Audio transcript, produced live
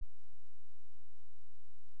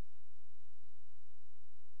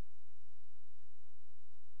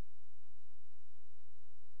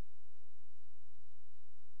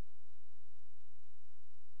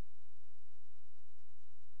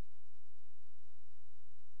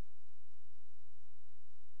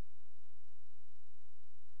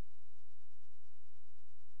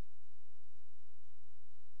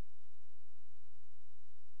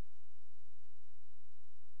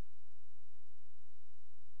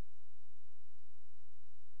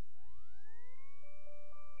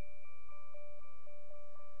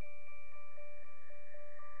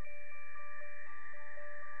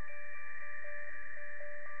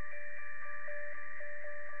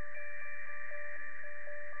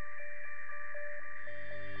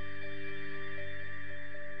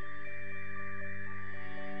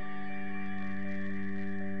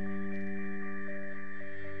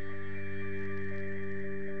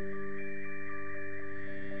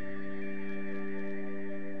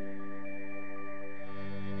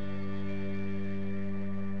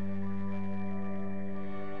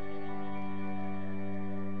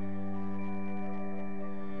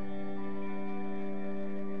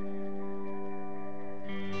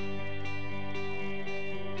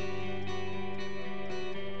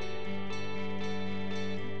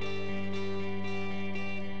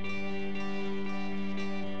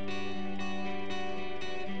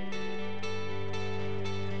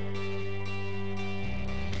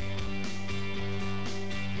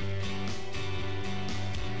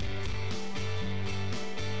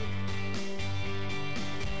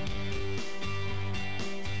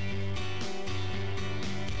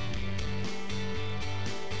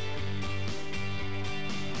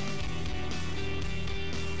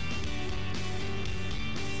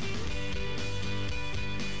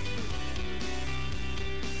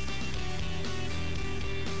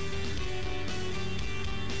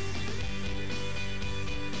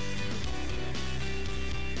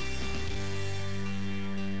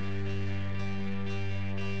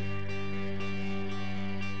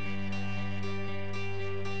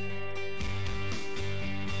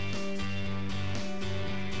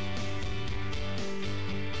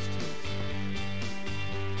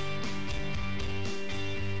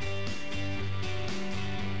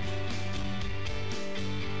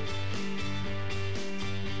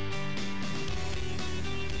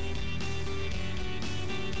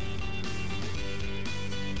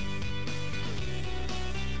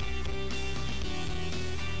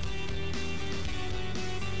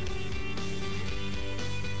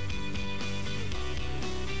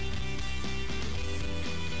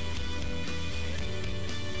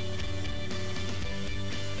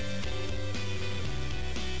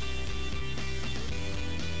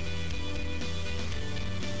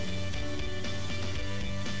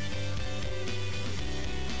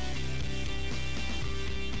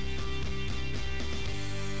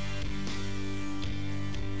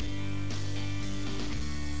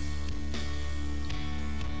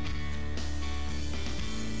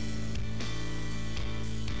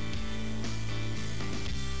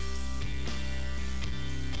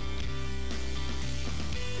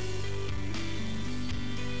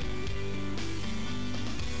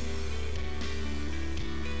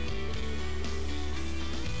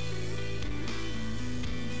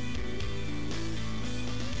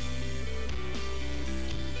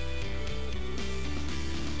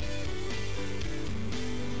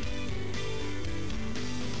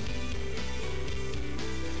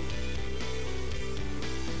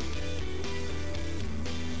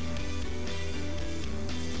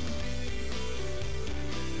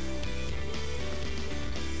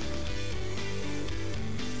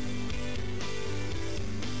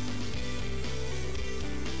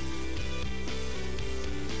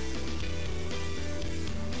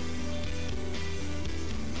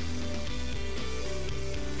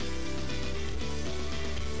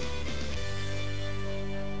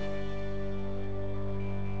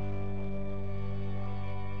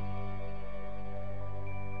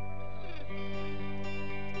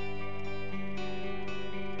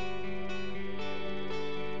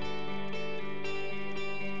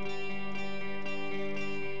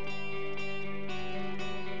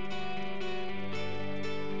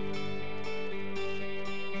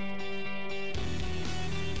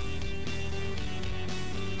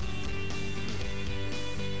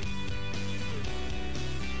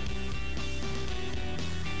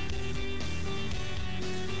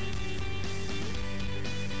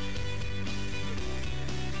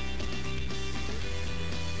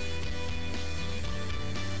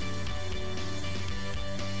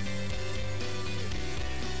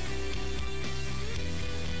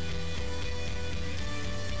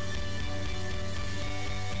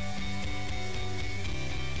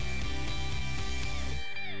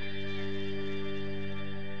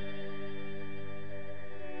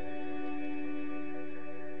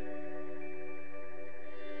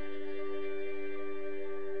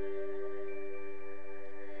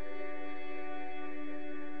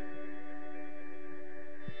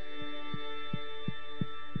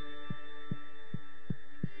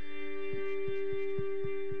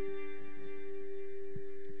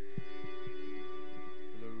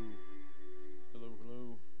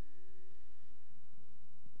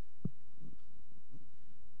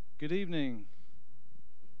Good evening.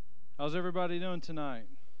 How's everybody doing tonight?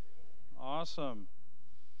 Awesome.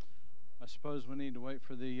 I suppose we need to wait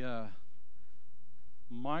for the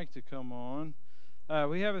mic to come on.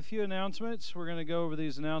 We have a few announcements. We're going to go over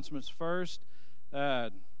these announcements first.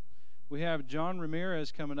 We have John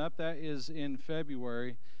Ramirez coming up. That is in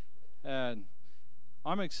February. I'm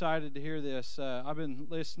excited to hear this. I've been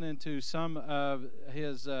listening to some of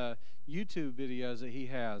his YouTube videos that he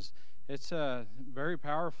has. It's very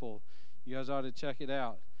powerful. You guys ought to check it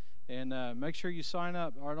out. And make sure you sign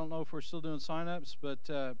up. I don't know if we're still doing sign-ups, but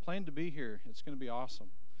plan to be here. It's going to be awesome.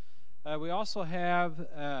 We also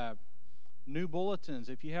have new bulletins.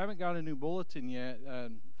 If you haven't got a new bulletin yet,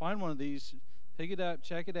 find one of these, pick it up,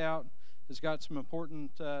 check it out. It's got some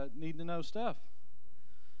important need-to-know stuff.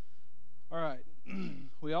 All right.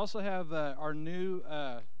 We also have our new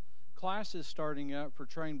classes starting up for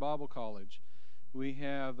Train Bible College. We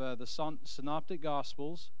have the Synoptic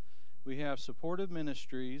Gospels. We have Supportive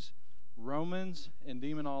Ministries, Romans, and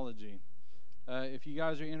Demonology. If you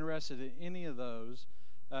guys are interested in any of those,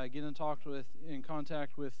 get in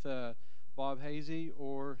contact with Bob Hazy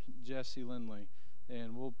or Jesse Lindley,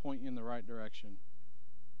 and we'll point you in the right direction.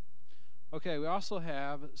 Okay, we also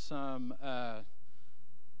have some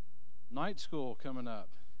night school coming up.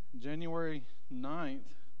 January 9th.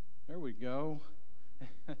 There we go.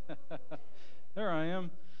 There I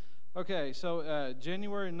am. Okay, so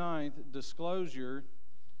January 9th, disclosure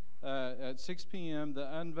at 6 p.m., the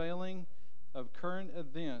unveiling of current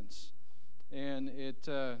events. And it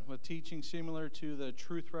with teaching similar to the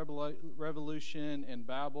Truth Revolution and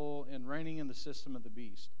Babel and reigning in the system of the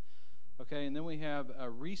beast. Okay, and then we have a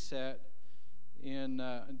reset in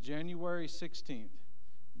January 16th.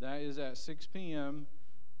 That is at 6 p.m.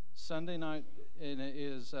 Sunday night, and it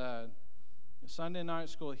is Sunday night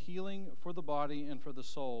school, Healing for the Body and for the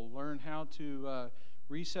Soul. Learn how to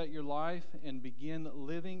reset your life and begin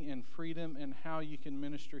living in freedom and how you can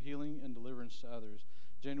minister healing and deliverance to others.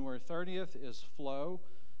 January 30th is Flow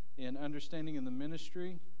in Understanding in the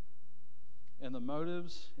Ministry and the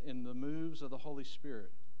Motives and the Moves of the Holy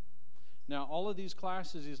Spirit. Now, all of these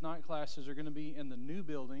classes, these night classes, are going to be in the new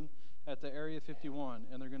building at the Area 51,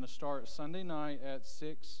 and they're going to start Sunday night at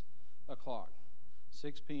 6 o'clock.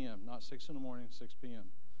 6 p.m., not 6 in the morning, 6 p.m.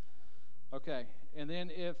 Okay, and then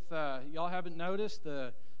if y'all haven't noticed,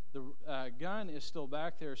 the gun is still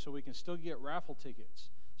back there, so we can still get raffle tickets.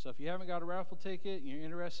 So if you haven't got a raffle ticket and you're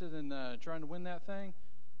interested in trying to win that thing,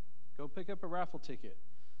 go pick up a raffle ticket.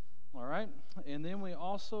 All right, and then we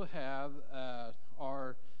also have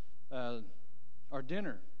our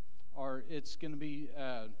dinner. It's going to be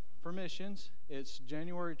for missions. It's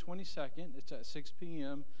January 22nd. It's at 6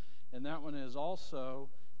 p.m., and that one is also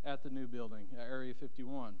at the new building, at Area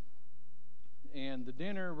 51. And the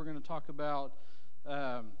dinner, we're going to talk about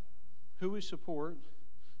who we support,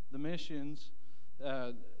 the missions,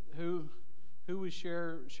 who we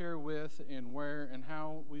share with, and where and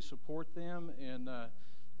how we support them, and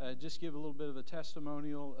just give a little bit of a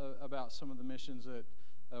testimonial about some of the missions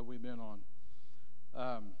that we've been on.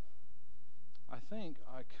 I think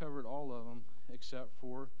I covered all of them except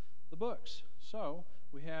for the books. So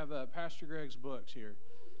we have Pastor Greg's books here.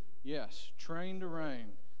 Yes, Train to Reign.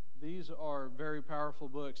 These are very powerful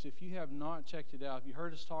books. If you have not checked it out, if you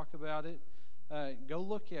heard us talk about it, go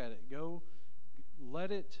look at it. Go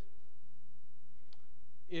let it.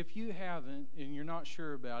 If you haven't and you're not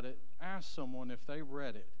sure about it, ask someone if they've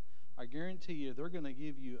read it. I guarantee you they're going to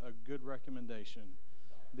give you a good recommendation.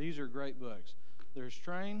 These are great books. There's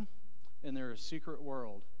Train and there's Secret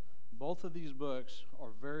World. Both of these books are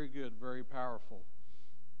very good, very powerful.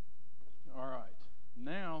 All right.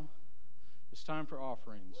 Now, it's time for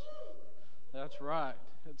offerings. That's right.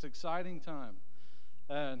 It's an exciting time.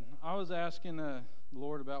 And I was asking the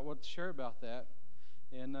Lord about what to share about that,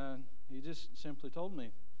 and He just simply told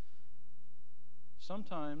me,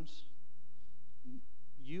 sometimes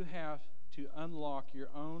you have to unlock your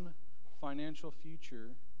own financial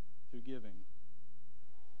future through giving.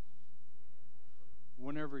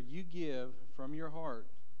 Whenever you give from your heart,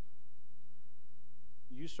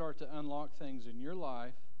 you start to unlock things in your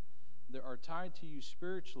life that are tied to you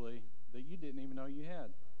spiritually that you didn't even know you had.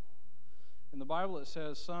 In the Bible it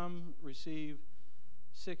says some receive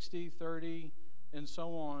 60, 30, and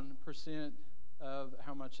so on % of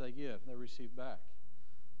how much they give, they receive back.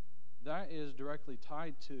 That is directly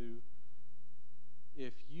tied to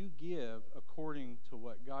if you give according to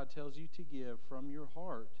what God tells you to give from your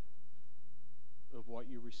heart, of what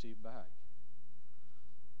you receive back.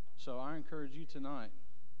 So I encourage you tonight,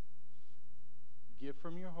 give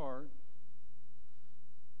from your heart,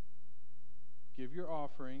 give your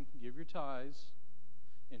offering, give your tithes,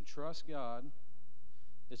 and trust God.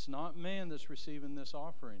 It's not man that's receiving this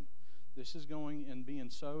offering. This is going and being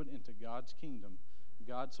sowed into God's kingdom.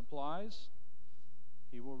 God supplies,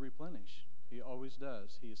 He will replenish. He always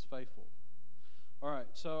does. He is faithful. All right,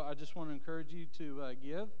 so I just want to encourage you to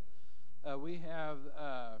give. We have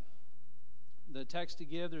the text to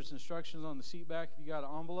give. There's instructions on the seat back. If you got an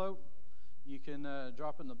envelope, you can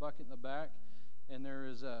drop it in the bucket in the back. And there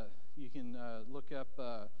is you can look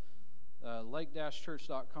up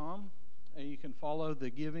lake-church.com, and you can follow the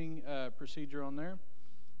giving procedure on there.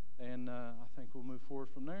 And I think we'll move forward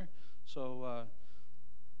from there. So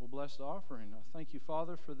we'll bless the offering. I thank you,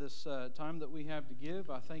 Father, for this time that we have to give.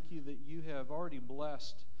 I thank you that you have already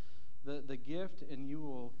blessed the gift, and you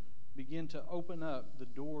will begin to open up the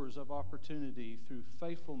doors of opportunity through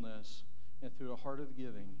faithfulness and through a heart of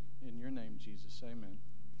giving. In your name, Jesus, amen.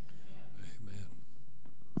 Amen.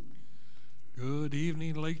 Good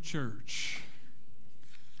evening, Lake Church.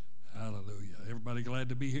 Hallelujah. Everybody glad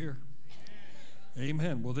to be here?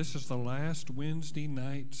 Amen. Well, this is the last Wednesday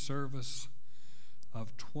night service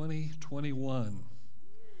of 2021.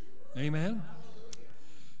 Amen.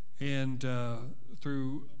 And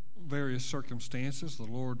through various circumstances, the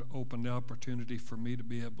Lord opened the opportunity for me to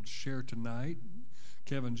be able to share tonight.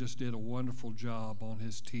 Kevin just did a wonderful job on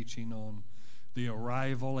his teaching on the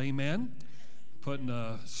arrival. Amen. Putting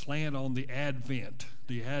a slant on the advent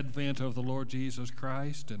of the Lord Jesus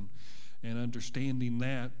Christ, and understanding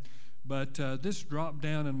that. But this dropped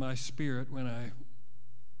down in my spirit when I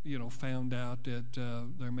found out that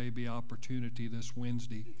there may be opportunity this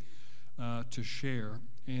Wednesday to share,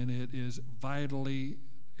 and it is vitally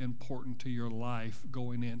important to your life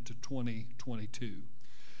going into 2022.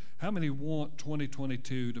 How many want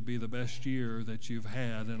 2022 to be the best year that you've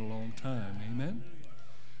had in a long time? Amen?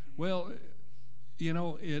 Well,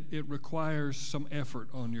 it requires some effort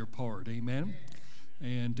on your part. Amen?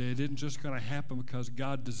 And it isn't just going to happen because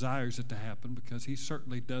God desires it to happen, because He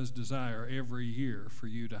certainly does desire every year for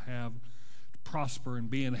you to prosper and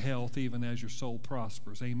be in health even as your soul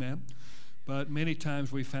prospers. Amen? But many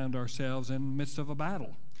times we found ourselves in the midst of a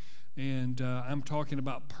battle. And I'm talking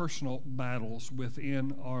about personal battles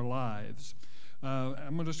within our lives.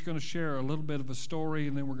 I'm just going to share a little bit of a story,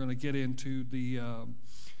 and then we're going to get into the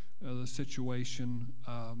situation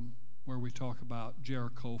where we talk about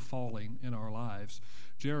Jericho falling in our lives.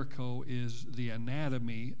 Jericho is the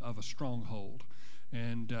anatomy of a stronghold,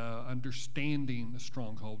 and understanding the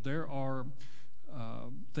stronghold. There are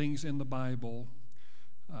things in the Bible,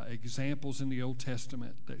 examples in the Old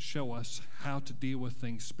Testament that show us how to deal with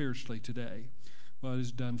things spiritually today. What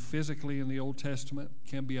is done physically in the Old Testament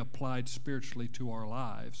can be applied spiritually to our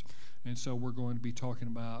lives. And so we're going to be talking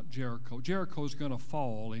about Jericho. Jericho is going to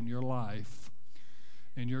fall in your life,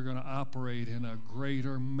 and you're going to operate in a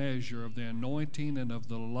greater measure of the anointing and of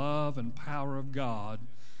the love and power of God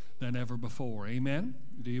than ever before. Amen?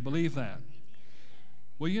 Do you believe that?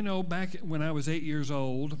 Well, back when I was 8 years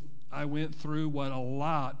old, I went through what a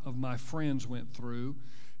lot of my friends went through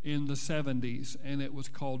in the 70s, and it was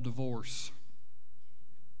called divorce.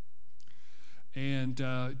 And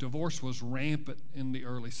divorce was rampant in the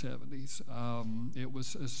early 70s. It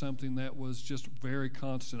was something that was just very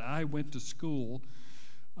constant. I went to school,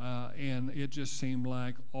 and it just seemed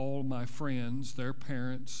like all my friends, their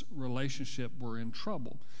parents' relationship were in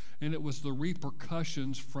trouble. And it was the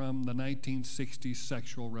repercussions from the 1960s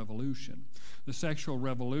sexual revolution. The sexual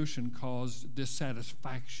revolution caused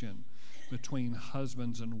dissatisfaction between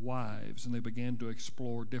husbands and wives, and they began to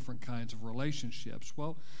explore different kinds of relationships.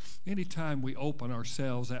 Well, anytime we open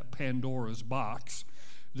ourselves that Pandora's box,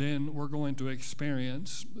 then we're going to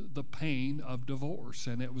experience the pain of divorce,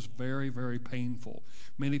 and it was very, very painful.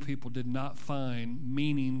 Many people did not find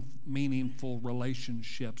meaningful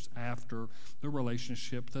relationships after the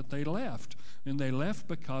relationship that they left, and they left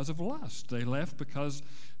because of lust. They left because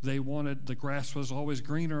they wanted, the grass was always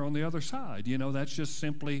greener on the other side. That's just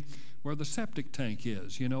simply where the septic tank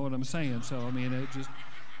is. You know what I'm saying? So, it just,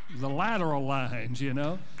 the lateral lines,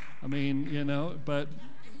 but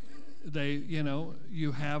they,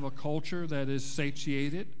 you have a culture that is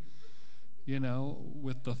satiated,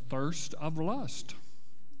 with the thirst of lust.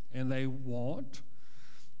 And they want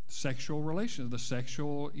sexual relations. The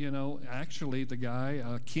sexual, actually the guy,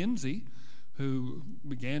 Kinsey, who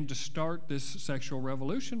began to start this sexual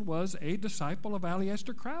revolution, was a disciple of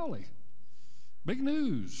Aleister Crowley. Big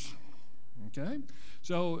news. Okay?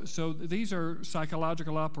 So these are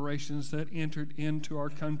psychological operations that entered into our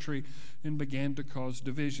country and began to cause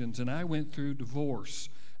divisions. And I went through divorce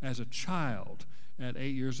as a child at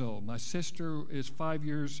 8 years old. My sister is 5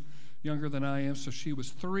 years younger than I am, so she was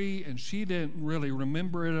 3, and she didn't really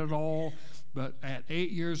remember it at all. But at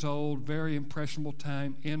 8 years old, very impressionable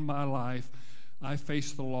time in my life, I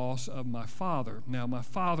faced the loss of my father. Now, my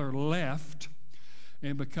father left,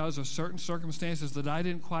 and because of certain circumstances that I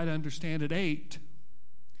didn't quite understand at 8,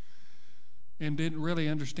 and didn't really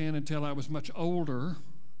understand until I was much older,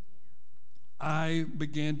 I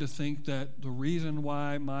began to think that the reason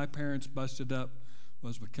why my parents busted up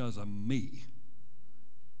was because of me.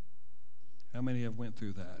 How many have went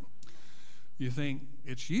through that? You think,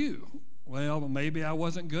 it's you. Well, maybe I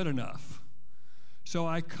wasn't good enough. So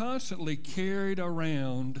I constantly carried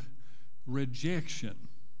around rejection.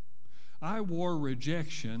 I wore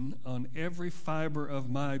rejection on every fiber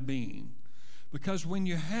of my being. Because when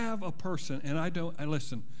you have a person, and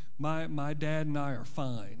listen, my dad and I are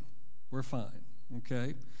fine. We're fine,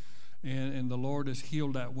 okay? And the Lord has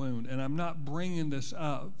healed that wound. And I'm not bringing this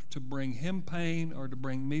up to bring him pain or to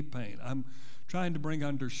bring me pain. I'm trying to bring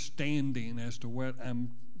understanding as to what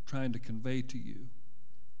I'm trying to convey to you.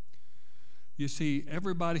 You see,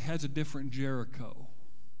 everybody has a different Jericho.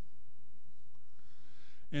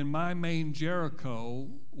 And my main Jericho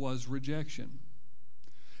was rejection.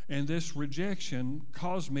 And this rejection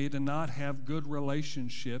caused me to not have good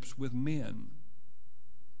relationships with men.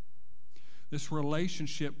 This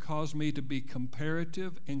relationship caused me to be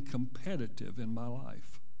comparative and competitive in my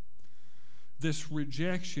life. This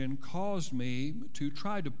rejection caused me to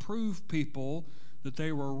try to prove people that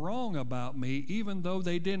they were wrong about me, even though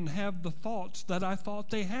they didn't have the thoughts that I thought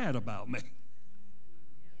they had about me.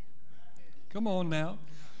 Come on now.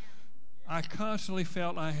 I constantly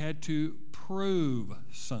felt I had to prove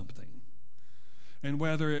something. And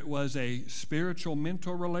whether it was a spiritual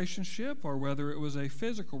mental relationship or whether it was a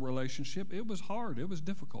physical relationship, it was hard. It was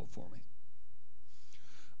difficult for me.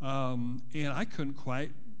 And I couldn't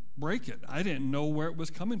quite break it. I didn't know where it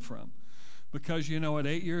was coming from. Because, at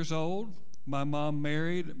 8 years old, my mom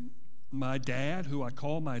married my dad, who I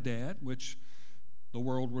call my dad, which the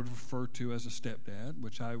world would refer to as a stepdad,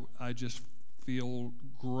 which I just feel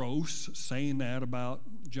gross saying that about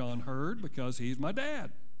John Hurd because he's my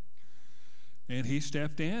dad. And he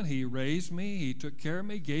stepped in, he raised me, he took care of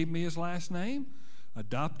me, gave me his last name,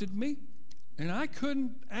 adopted me, and I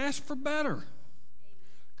couldn't ask for better. Amen.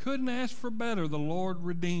 Couldn't ask for better. The Lord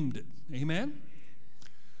redeemed it. Amen?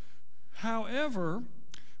 However,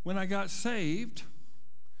 when I got saved,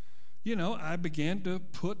 I began to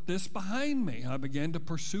put this behind me. I began to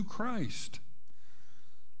pursue Christ.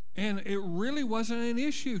 And it really wasn't an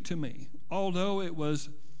issue to me, although it was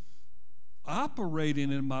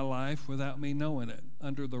operating in my life without me knowing it,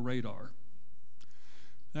 under the radar.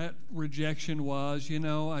 That rejection was,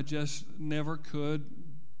 I just never could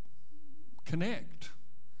connect.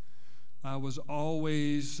 I was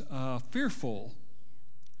always fearful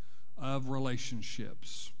of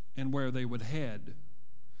relationships and where they would head.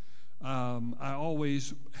 I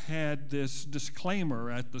always had this disclaimer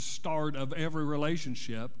at the start of every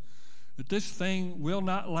relationship that this thing will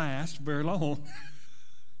not last very long.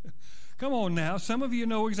 Come on now. Some of you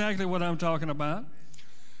know exactly what I'm talking about.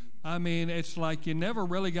 I mean, it's like you never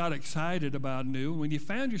really got excited about new. When you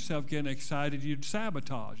found yourself getting excited, you'd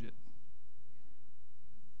sabotage it.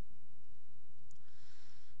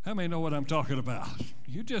 How many know what I'm talking about?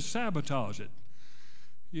 You just sabotage it.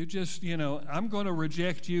 You just, I'm going to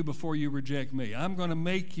reject you before you reject me. I'm going to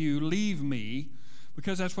make you leave me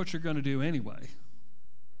because that's what you're going to do anyway.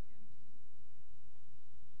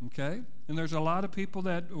 Okay? And there's a lot of people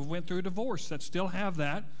that went through divorce that still have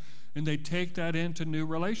that, and they take that into new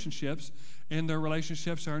relationships, and their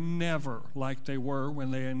relationships are never like they were when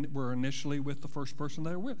they were initially with the first person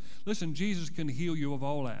they were with. Listen, Jesus can heal you of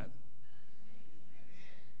all that.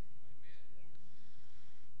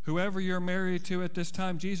 Whoever you're married to at this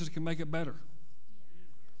time, Jesus can make it better.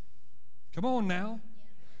 Come on now.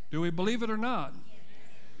 Do we believe it or not?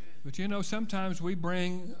 But sometimes we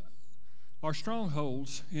bring our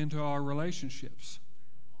strongholds into our relationships.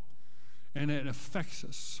 And it affects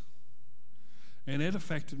us. And it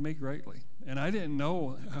affected me greatly. And I didn't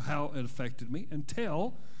know how it affected me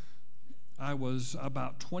until I was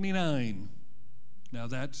about 29. Now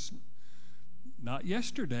that's not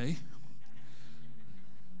yesterday.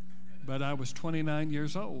 But I was 29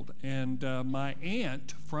 years old, and my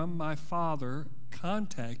aunt from my father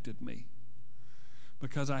contacted me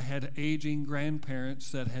because I had aging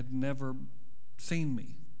grandparents that had never seen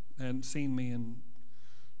me, hadn't seen me in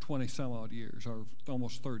 20-some-odd years, or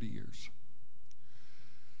almost 30 years.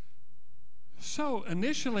 So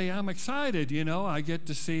initially, I'm excited, I get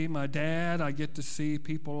to see my dad, I get to see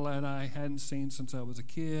people that I hadn't seen since I was a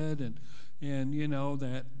kid, and And,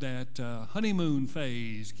 that honeymoon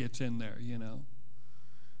phase gets in there,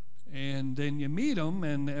 And then you meet them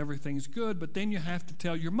and everything's good, but then you have to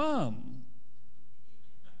tell your mom.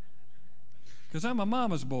 Because I'm a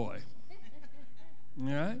mama's boy. All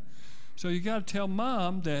right? So you got to tell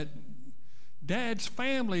mom that dad's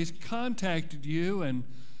family's contacted you, and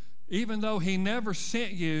even though he never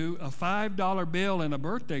sent you a $5 bill and a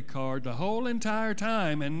birthday card the whole entire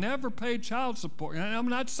time and never paid child support, and I'm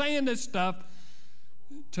not saying this stuff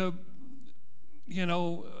to,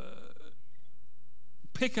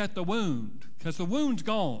 pick at the wound, because the wound's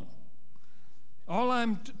gone. All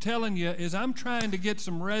I'm telling you is I'm trying to get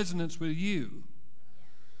some resonance with you.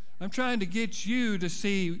 I'm trying to get you to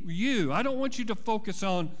see you. I don't want you to focus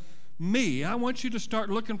on me. I want you to start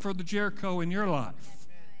looking for the Jericho in your life.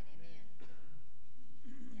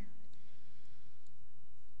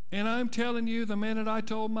 And I'm telling you, the minute I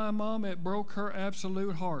told my mom, it broke her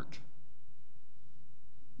absolute heart.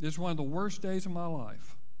 It's one of the worst days of my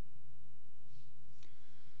life.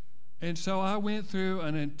 And so I went through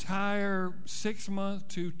an entire 6-month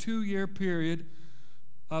to 2-year period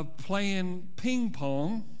of playing ping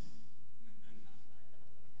pong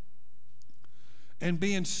and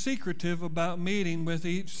being secretive about meeting with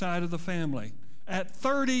each side of the family at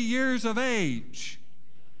 30 years of age.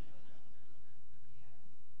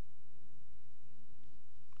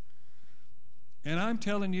 And I'm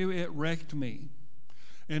telling you, it wrecked me.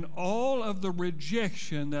 And all of the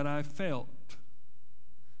rejection that I felt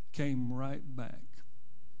came right back.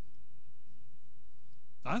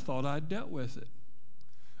 I thought I'd dealt with it.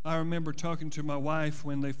 I remember talking to my wife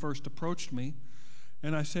when they first approached me,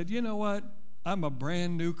 and I said, you know what? I'm a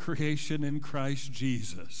brand new creation in Christ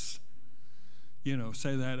Jesus.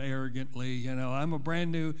 Say that arrogantly. I'm a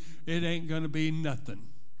brand new, it ain't going to be nothing.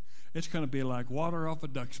 It's going to be like water off a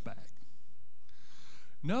duck's back.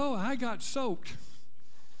 No, I got soaked.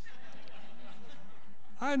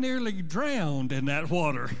 I nearly drowned in that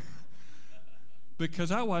water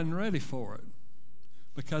because I wasn't ready for it,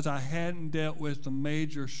 because I hadn't dealt with the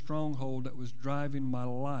major stronghold that was driving my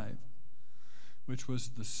life, which was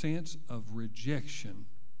the sense of rejection,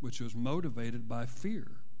 which was motivated by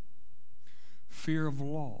fear of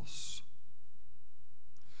loss,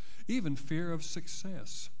 even fear of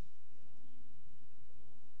success,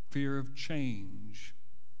 fear of change.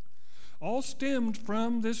 All stemmed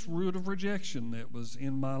from this root of rejection that was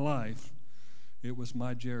in my life. It was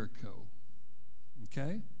my Jericho.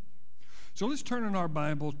 Okay? So let's turn in our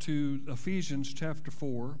Bible to Ephesians chapter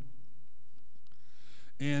 4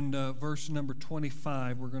 and verse number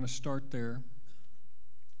 25. We're going to start there.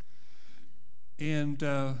 And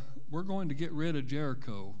we're going to get rid of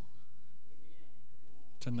Jericho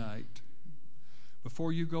tonight.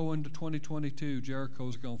 Before you go into 2022,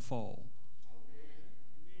 Jericho's going to fall.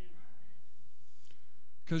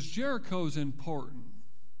 Because Jericho's important.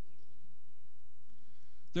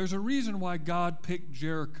 There's a reason why God picked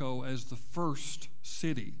Jericho as the first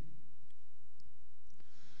city.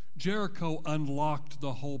 Jericho unlocked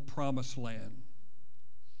the whole promised land.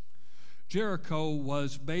 Jericho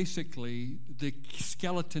was basically the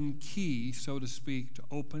skeleton key, so to speak, to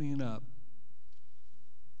opening up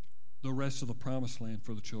the rest of the promised land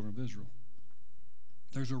for the children of Israel.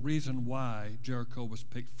 There's a reason why Jericho was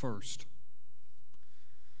picked first.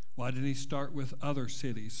 Why did he start with other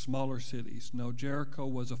cities, smaller cities? No, Jericho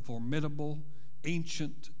was a formidable,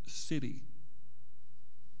 ancient city.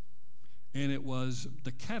 And it was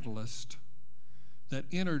the catalyst that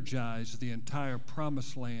energized the entire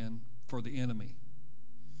promised land for the enemy.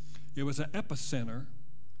 It was an epicenter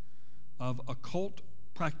of occult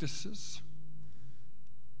practices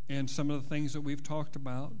and some of the things that we've talked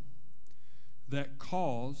about that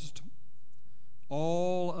caused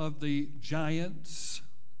all of the giants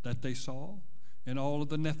that they saw and all of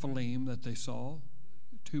the Nephilim that they saw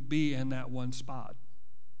to be in that one spot.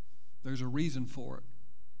 There's a reason for it.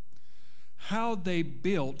 How they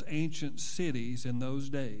built ancient cities in those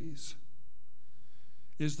days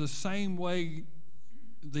is the same way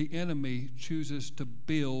the enemy chooses to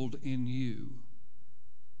build in you.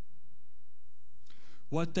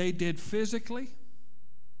 What they did physically,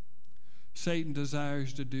 Satan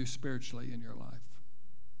desires to do spiritually in your life.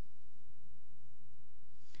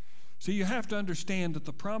 See, you have to understand that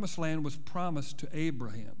the promised land was promised to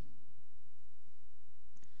Abraham.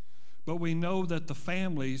 But we know that the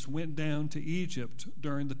families went down to Egypt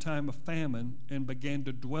during the time of famine and began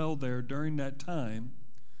to dwell there during that time.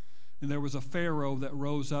 And there was a Pharaoh that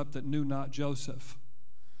rose up that knew not Joseph,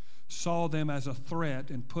 saw them as a threat,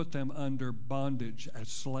 and put them under bondage as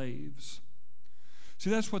slaves. See,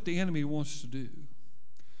 that's what the enemy wants to do.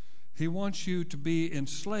 He wants you to be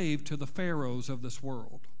enslaved to the pharaohs of this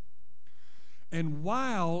world. And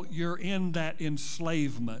while you're in that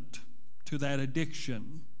enslavement to that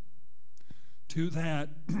addiction, to that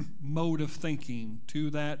mode of thinking, to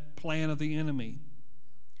that plan of the enemy,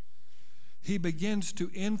 he begins to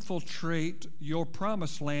infiltrate your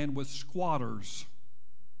promised land with squatters.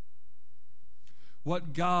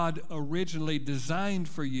 What God originally designed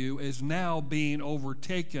for you is now being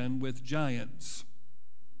overtaken with giants.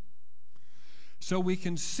 So we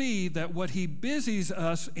can see that what he busies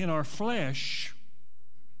us in our flesh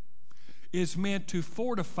is meant to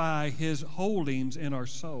fortify his holdings in our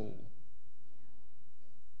soul.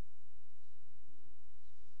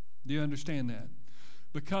 Do you understand that?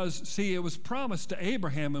 Because, see, it was promised to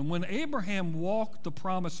Abraham, and when Abraham walked the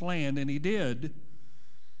promised land, and he did,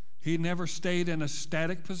 he never stayed in a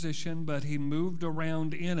static position, but he moved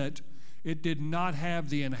around in it. It did not have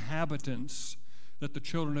the inhabitants that the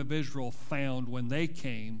children of Israel found when they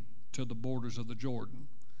came to the borders of the Jordan.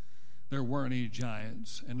 There weren't any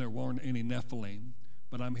giants, and there weren't any Nephilim.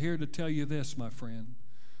 But I'm here to tell you this, my friend,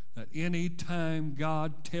 that any time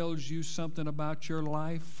God tells you something about your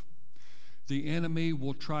life, the enemy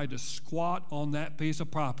will try to squat on that piece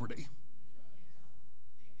of property.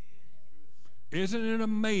 Isn't it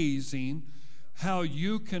amazing how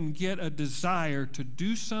you can get a desire to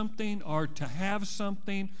do something or to have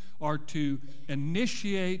something or to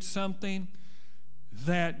initiate something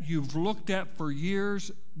that you've looked at for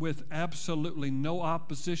years with absolutely no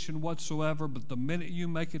opposition whatsoever, but the minute you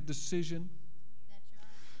make a decision,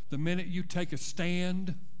 the minute you take a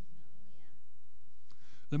stand,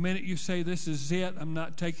 the minute you say, this is it, I'm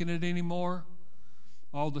not taking it anymore,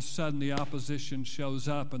 all of a sudden the opposition shows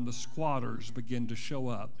up and the squatters begin to show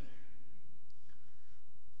up.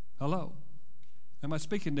 Hello? Am I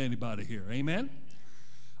speaking to anybody here? Amen?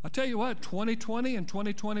 I tell you what, 2020 and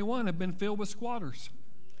 2021 have been filled with squatters.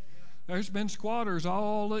 There's been squatters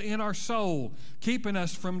all in our soul, keeping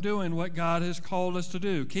us from doing what God has called us to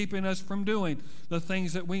do, keeping us from doing the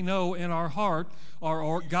things that we know in our heart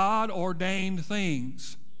are God-ordained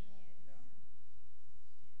things.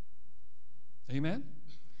 Amen?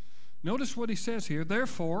 Notice what he says here.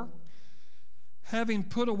 Therefore, having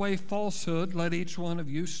put away falsehood, let each one of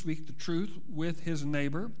you speak the truth with his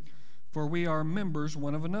neighbor, for we are members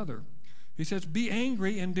one of another. He says, be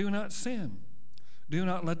angry and do not sin. Do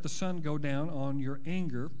not let the sun go down on your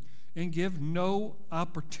anger, and give no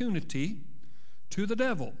opportunity to the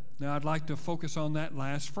devil. Now, I'd like to focus on that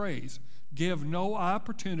last phrase. Give no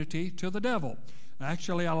opportunity to the devil.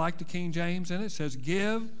 Actually, I like the King James, and it says,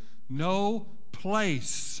 give no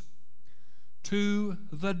place to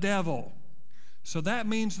the devil. So that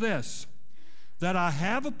means this, that I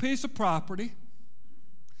have a piece of property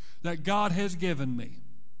that God has given me,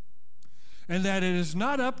 and that it is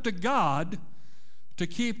not up to God to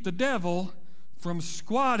keep the devil from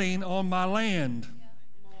squatting on my land.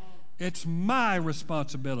 It's my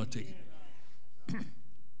responsibility.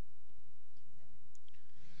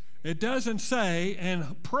 It doesn't say,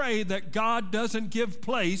 and pray that God doesn't give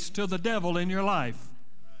place to the devil in your life.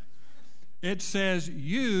 It says,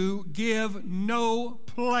 you give no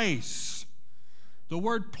place. The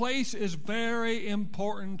word place is very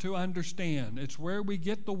important to understand. It's where we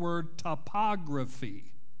get the word topography.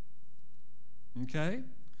 Okay?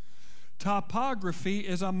 Topography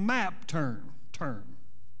is a map term.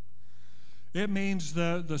 It means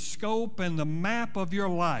the scope and the map of your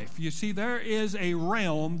life. You see, there is a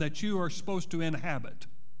realm that you are supposed to inhabit.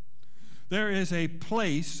 There is a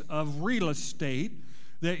place of real estate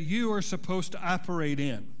that you are supposed to operate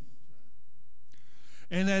in.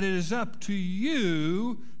 And that it is up to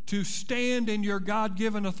you to stand in your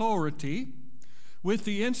God-given authority with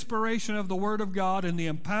the inspiration of the Word of God and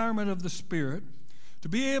the empowerment of the Spirit to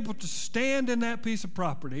be able to stand in that piece of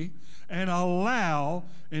property and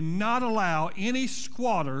not allow any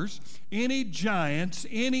squatters, any giants,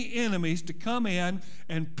 any enemies to come in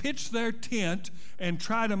and pitch their tent and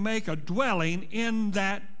try to make a dwelling in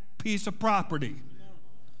that piece of property.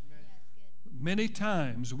 Many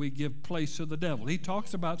times we give place to the devil. He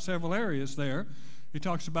talks about several areas there. He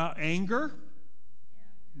talks about anger.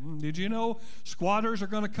 Did you know squatters are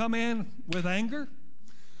going to come in with anger?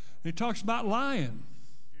 He talks about lying.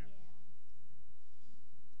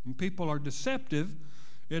 When people are deceptive,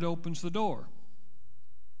 it opens the door.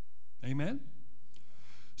 Amen?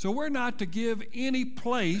 So we're not to give any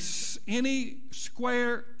place, any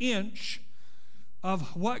square inch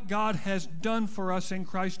of what God has done for us in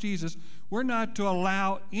Christ Jesus. We're not to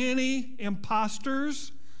allow any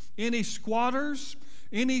imposters, any squatters,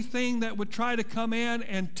 anything that would try to come in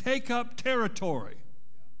and take up territory.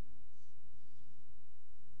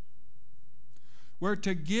 We're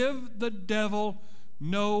to give the devil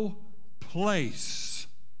no place.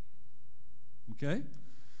 Okay?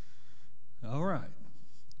 All right.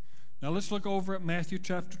 Now let's look over at Matthew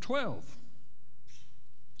chapter 12.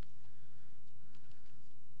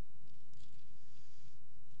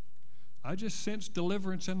 I just sense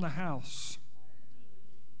deliverance in the house.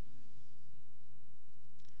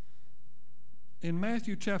 In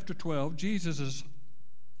Matthew chapter 12, Jesus is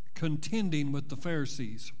contending with the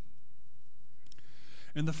Pharisees.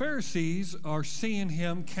 And the Pharisees are seeing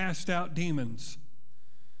him cast out demons.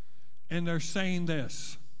 And they're saying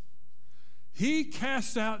this: he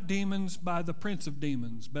casts out demons by the prince of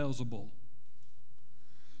demons, Beelzebul.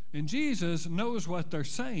 And Jesus knows what they're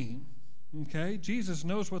saying. Okay? Jesus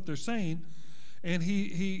knows what they're saying. And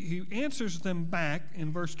he answers them back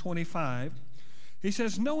in verse 25. He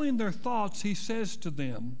says, knowing their thoughts, he says to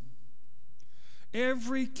them,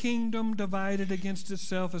 every kingdom divided against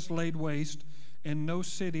itself is laid waste, and no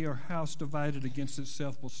city or house divided against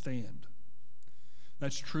itself will stand.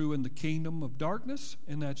 That's true in the kingdom of darkness,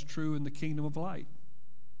 and that's true in the kingdom of light.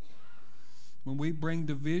 When we bring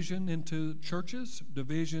division into churches,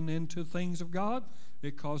 division into things of God,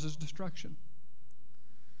 it causes destruction.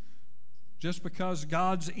 Just because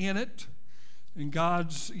God's in it, and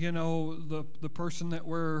God's, the person that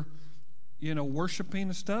we're, worshiping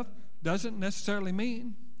and stuff, doesn't necessarily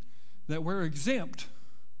mean that we're exempt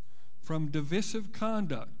from divisive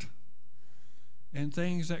conduct and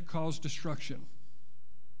things that cause destruction.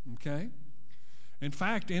 Okay? In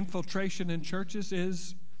fact, infiltration in churches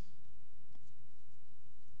is,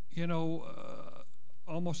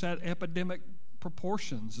 almost at epidemic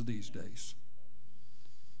proportions these days.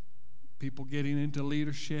 People getting into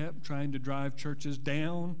leadership, trying to drive churches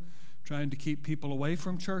down, trying to keep people away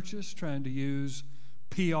from churches, trying to use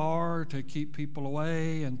PR to keep people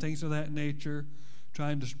away and things of that nature,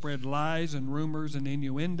 trying to spread lies and rumors and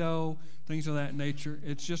innuendo, things of that nature.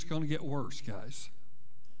 It's just going to get worse, guys.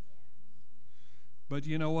 But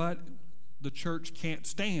you know what? The church can't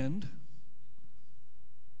stand,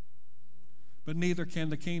 but neither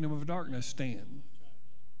can the kingdom of darkness stand.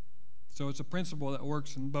 So it's a principle that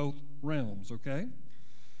works in both realms, okay?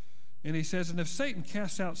 And he says, and if Satan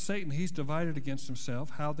casts out Satan, he's divided against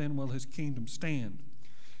himself. How then will his kingdom stand?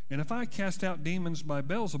 And if I cast out demons by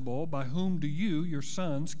Beelzebul, by whom do you, your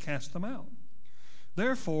sons, cast them out?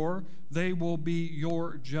 Therefore, they will be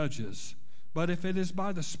your judges. But if it is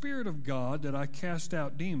by the Spirit of God that I cast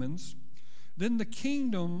out demons, then the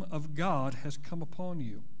kingdom of God has come upon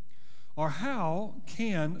you. Or how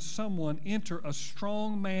can someone enter a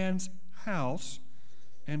strong man's house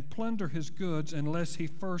and plunder his goods unless he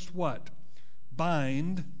first what?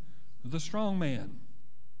 Bind the strong man.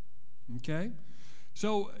 Okay?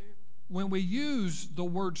 So when we use the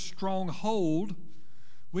word stronghold,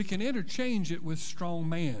 we can interchange it with strong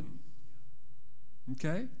man.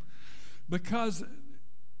 Okay? Because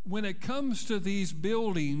when it comes to these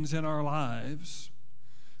buildings in our lives,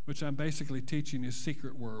 which I'm basically teaching is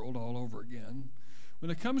secret world all over again, when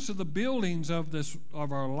it comes to the buildings of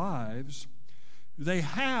our lives, they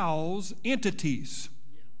house entities.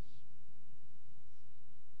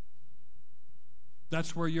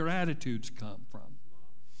 That's where your attitudes come from.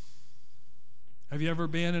 Have you ever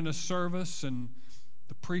been in a service and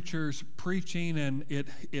the preacher's preaching and it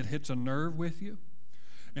hits a nerve with you?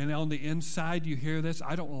 And on the inside you hear this,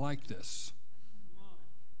 I don't like this.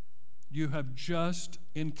 You have just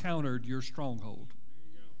encountered your stronghold.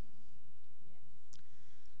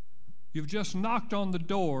 You've just knocked on the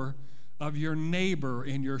door of your neighbor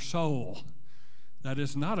in your soul that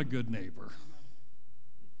is not a good neighbor.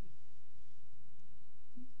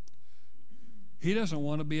 He doesn't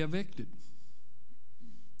want to be evicted.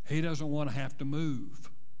 He doesn't want to have to move.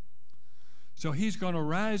 So he's going to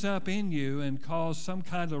rise up in you and cause some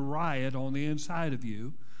kind of riot on the inside of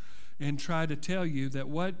you and try to tell you that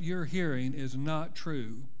what you're hearing is not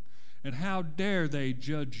true. And how dare they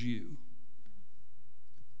judge you?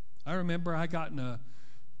 I remember I got in a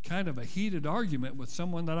kind of a heated argument with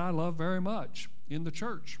someone that I love very much in the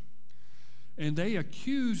church. And they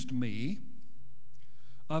accused me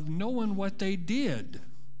of knowing what they did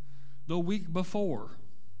the week before.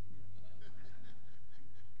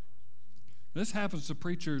 This happens to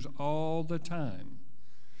preachers all the time.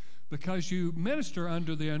 Because you minister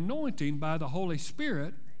under the anointing by the Holy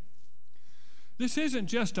Spirit, this isn't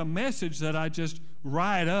just a message that I just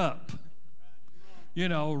write up.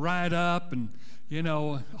 Write up and,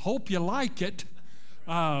 hope you like it.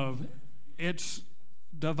 It's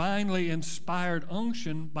divinely inspired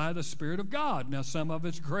unction by the Spirit of God. Now, some of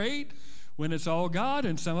it's great when it's all God,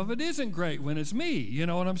 and some of it isn't great when it's me. You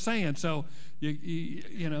know what I'm saying? So,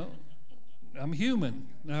 I'm human,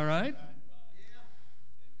 all right?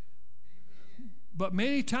 But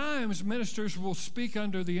many times ministers will speak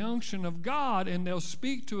under the unction of God, and they'll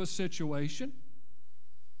speak to a situation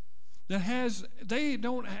that they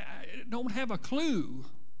don't have a clue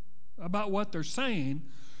about what they're saying,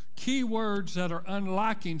 key words that are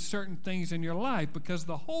unlocking certain things in your life, because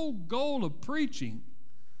the whole goal of preaching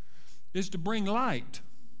is to bring light.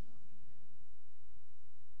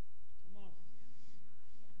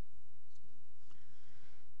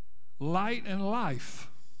 Light and life.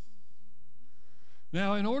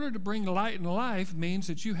 Now, in order to bring light and life means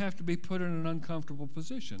that you have to be put in an uncomfortable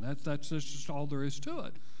position. That's just all there is to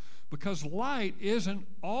it. Because light isn't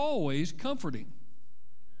always comforting.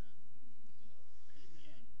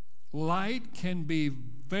 Light can be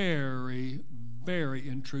very, very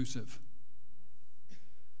intrusive.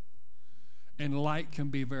 And light can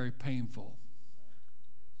be very painful.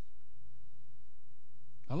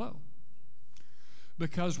 Hello?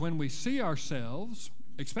 Because when we see ourselves,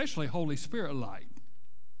 especially Holy Spirit light,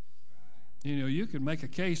 you can make a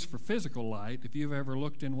case for physical light if you've ever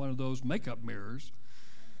looked in one of those makeup mirrors.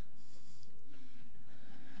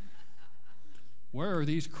 Where are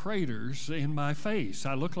these craters in my face?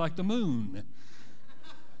 I look like the moon.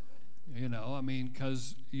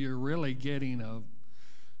 Because you're really getting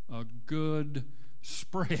a good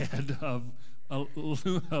spread of a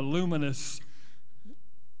luminous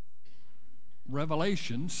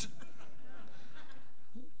revelations.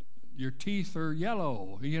 Your teeth are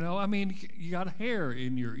yellow, you got hair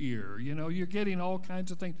in your ear, you're getting all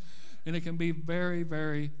kinds of things, and it can be very,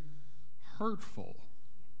 very hurtful.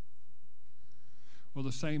 Well,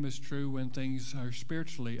 the same is true when things are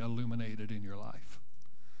spiritually illuminated in your life,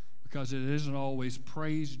 because it isn't always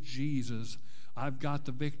praise Jesus, I've got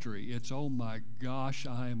the victory. It's, oh my gosh,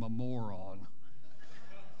 I am a moron.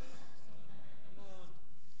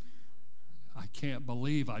 I can't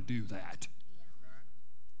believe I do that.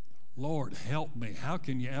 Lord, help me. How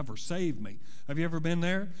can you ever save me? Have you ever been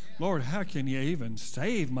there? Lord, how can you even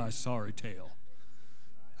save my sorry tale?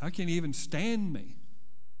 How can you even stand me?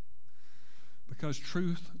 Because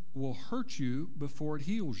truth will hurt you before it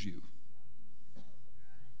heals you.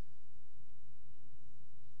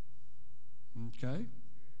 Okay?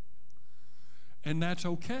 And that's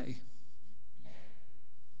okay.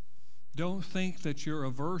 Don't think that your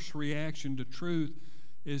averse reaction to truth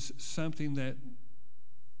is something that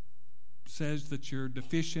says that you're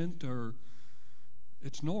deficient or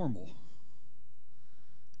it's normal.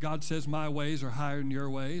 God says my ways are higher than your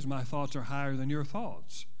ways, my thoughts are higher than your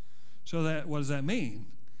thoughts. So what does that mean?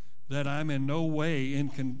 That I'm in no way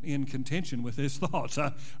in contention with his thoughts.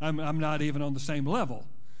 I'm not even on the same level.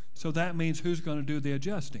 So that means who's going to do the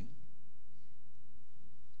adjusting?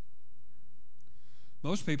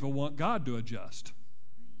 Most people want God to adjust.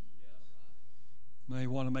 They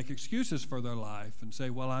want to make excuses for their life and say,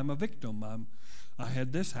 well, I'm a victim. I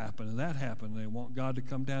had this happen and that happened. They want God to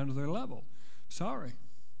come down to their level. Sorry,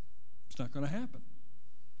 it's not going to happen.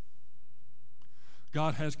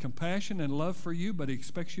 God has compassion and love for you, but he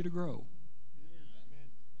expects you to grow.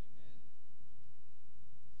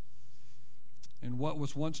 And what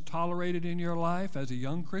was once tolerated in your life as a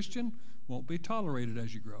young Christian won't be tolerated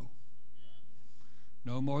as you grow.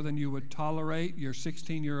 No more than you would tolerate your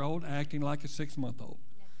 16-year-old acting like a 6-month-old.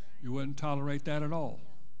 You wouldn't tolerate that at all.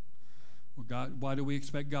 Well, God, why do we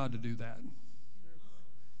expect God to do that?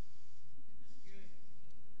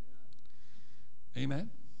 Amen?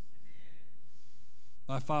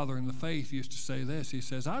 My father in the faith used to say this. He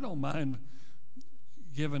says, I don't mind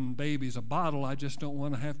giving babies a bottle. I just don't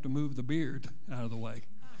want to have to move the beard out of the way.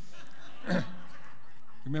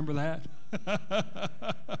 Remember that?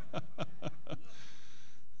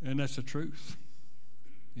 And that's the truth,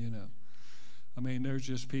 there's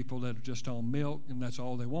just people that are just on milk, and that's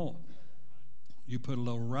all they want. You put a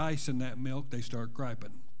little rice in that milk, they start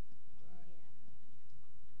griping.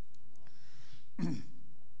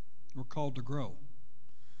 We're called to grow.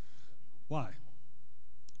 Why?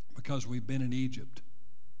 Because we've been in Egypt.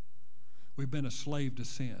 We've been a slave to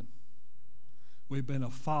sin. We've been a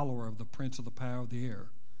follower of the prince of the power of the air.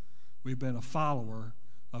 We've been a follower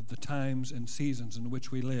of the times and seasons in which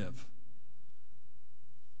we live.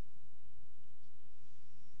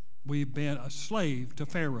 We've been a slave to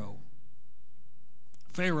Pharaoh.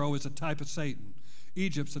 Pharaoh is a type of Satan.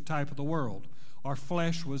 Egypt's a type of the world. Our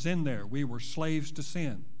flesh was in there. We were slaves to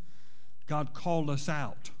sin. God called us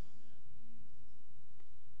out.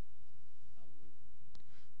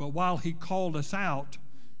 But while he called us out,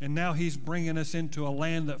 and now he's bringing us into a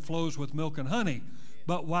land that flows with milk and honey,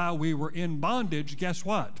 but while we were in bondage, guess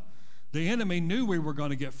what? The enemy knew we were going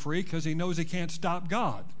to get free because he knows he can't stop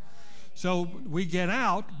God. So we get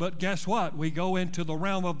out, but guess what? We go into the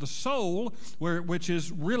realm of the soul, which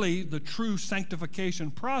is really the true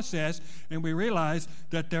sanctification process, and we realize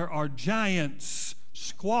that there are giants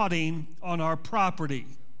squatting on our property.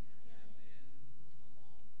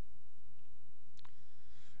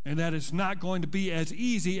 And that it's not going to be as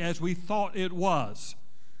easy as we thought it was.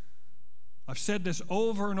 I've said this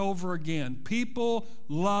over and over again. People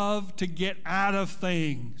love to get out of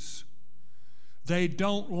things. They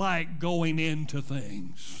don't like going into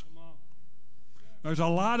things. There's a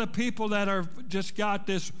lot of people that are just got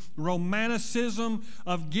this romanticism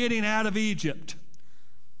of getting out of Egypt,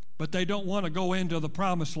 but they don't want to go into the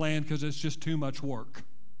promised land because it's just too much work.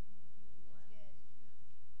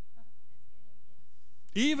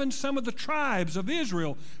 Even some of the tribes of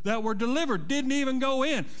Israel that were delivered didn't even go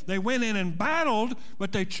in. They went in and battled,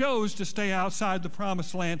 but they chose to stay outside the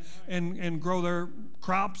promised land and grow their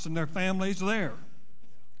crops and their families there.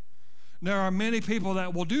 There are many people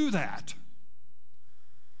that will do that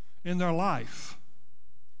in their life.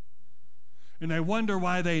 And they wonder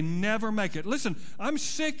why they never make it. Listen, I'm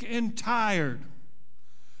sick and tired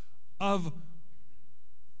of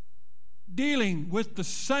dealing with the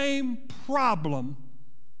same problem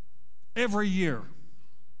every year.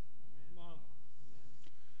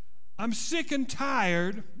 I'm sick and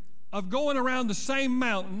tired of going around the same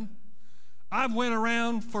mountain I've went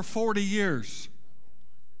around for 40 years.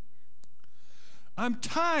 I'm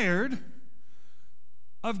tired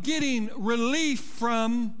of getting relief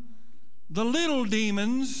from the little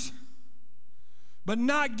demons, but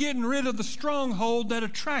not getting rid of the stronghold that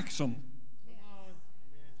attracts them.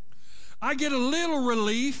 I get a little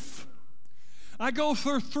relief. I go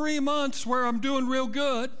for 3 months where I'm doing real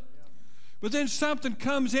good, but then something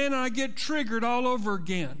comes in and I get triggered all over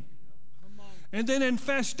again. And then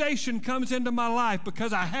infestation comes into my life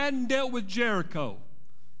because I hadn't dealt with Jericho.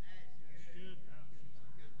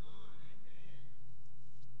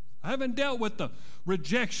 I haven't dealt with the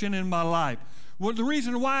rejection in my life. Well, the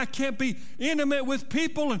reason why I can't be intimate with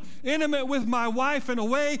people and intimate with my wife in a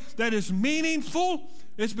way that is meaningful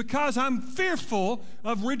is because I'm fearful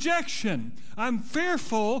of rejection. I'm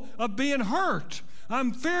fearful of being hurt.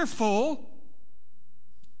 I'm fearful.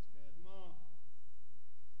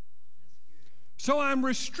 So I'm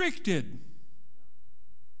restricted.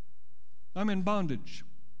 I'm in bondage.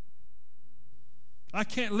 I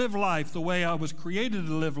can't live life the way I was created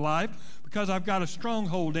to live life because I've got a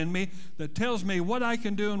stronghold in me that tells me what I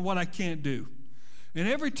can do and what I can't do. And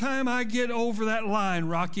every time I get over that line,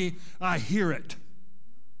 Rocky, I hear it.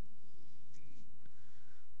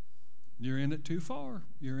 You're in it too far.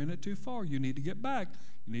 You're in it too far. You need to get back.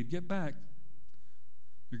 You need to get back.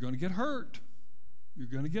 You're going to get hurt. You're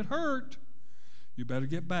going to get hurt. You better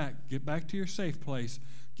get back. Get back to your safe place.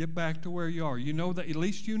 Get back to where you are. You know that, at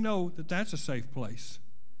least you know that that's a safe place.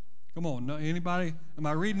 Come on. Anybody? Am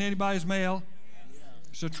I reading anybody's mail?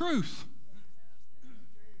 It's the truth.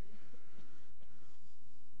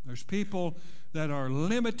 There's people that are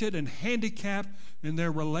limited and handicapped in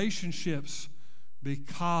their relationships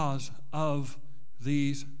because of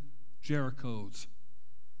these Jerichos.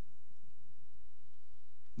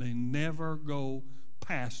 They never go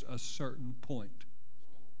past a certain point.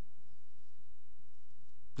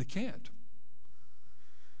 They can't.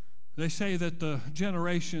 They say that the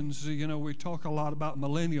generations, we talk a lot about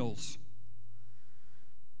millennials.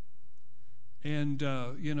 And,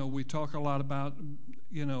 we talk a lot about,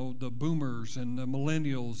 the boomers and the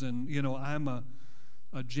millennials. And, I'm a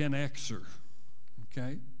Gen Xer,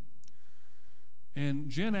 okay? And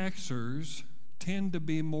Gen Xers tend to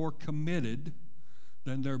be more committed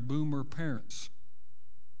than their boomer parents.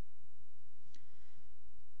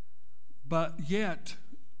 But yet,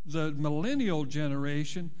 the millennial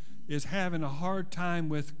generation is having a hard time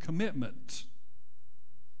with commitment.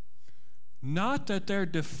 Not that they're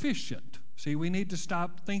deficient. See, we need to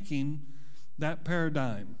stop thinking that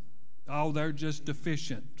paradigm. Oh, they're just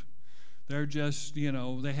deficient. They're just, they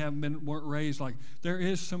weren't raised like. There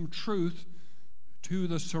is some truth to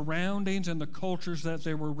the surroundings and the cultures that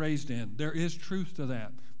they were raised in. There is truth to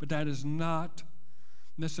that. But that is not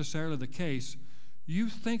necessarily the case. You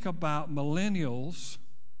think about millennials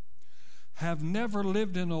have never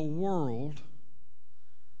lived in a world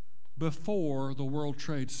before the World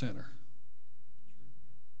Trade Center.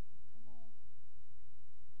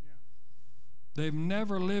 They've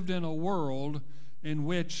never lived in a world in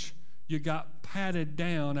which you got patted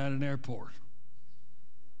down at an airport.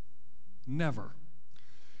 Never.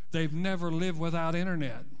 They've never lived without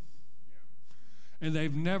internet. And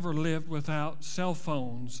they've never lived without cell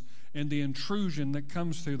phones and the intrusion that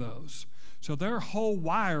comes through those. So their whole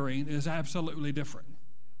wiring is absolutely different.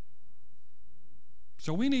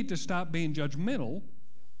 So we need to stop being judgmental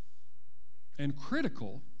and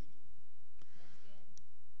critical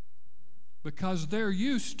because they're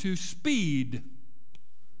used to speed.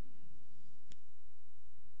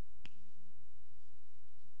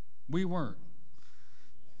 We weren't.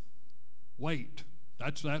 Wait.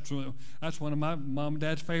 That's one of my mom and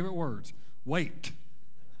dad's favorite words. Wait.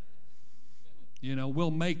 We'll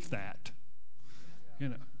make that.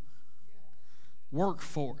 Work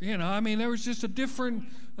for. There was just a different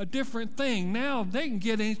thing. Now they can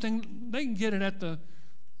get anything. They can get it at the.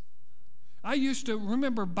 I used to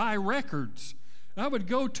remember buy records. I would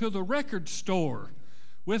go to the record store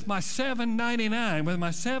with my $7.99, with my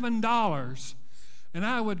 $7. And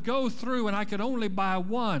I would go through and I could only buy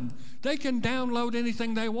one. They can download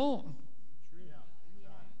anything they want.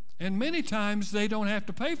 And many times they don't have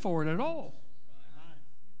to pay for it at all.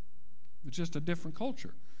 It's just a different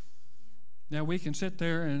culture. Now we can sit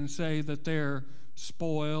there and say that they're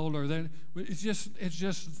spoiled or that it's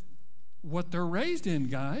just what they're raised in,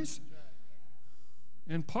 guys.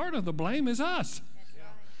 And part of the blame is us.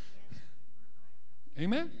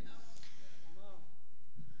 Amen?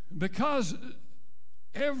 Because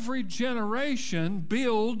every generation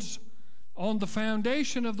builds on the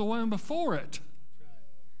foundation of the one before it.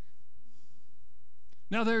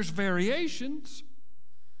 Now, there's variations,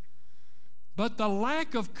 but the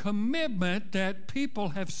lack of commitment that people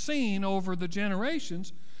have seen over the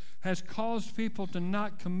generations has caused people to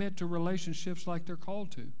not commit to relationships like they're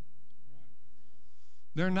called to.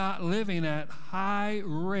 They're not living at high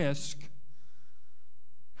risk,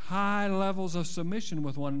 high levels of submission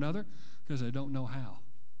with one another because they don't know how.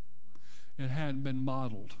 It hadn't been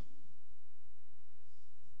modeled.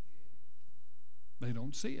 They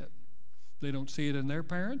don't see it. They don't see it in their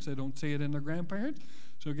parents. They don't see it in their grandparents.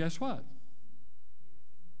 So guess what?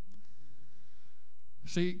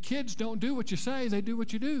 See, kids don't do what you say. They do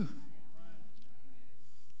what you do.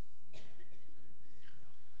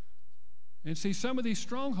 And see, some of these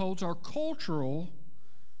strongholds are cultural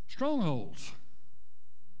strongholds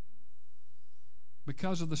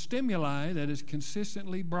because of the stimuli that is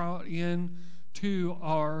consistently brought in to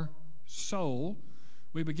our soul.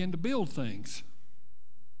 We begin to build things.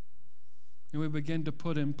 And we begin to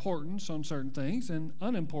put importance on certain things and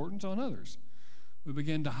unimportance on others. We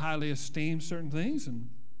begin to highly esteem certain things and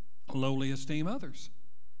lowly esteem others.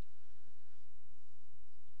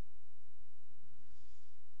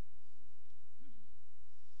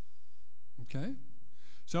 Okay?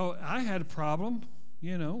 So I had a problem,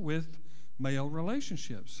 with male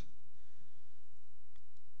relationships.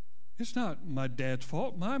 It's not my dad's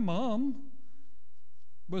fault. My mom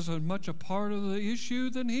was as much a part of the issue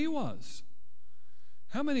than he was.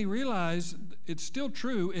 How many realize it's still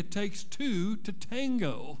true, it takes two to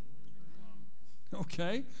tango?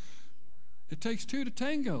 Okay? It takes two to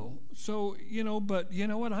tango. So, but you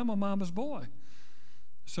know what? I'm a mama's boy.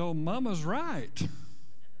 So mama's right.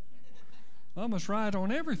 Mama's right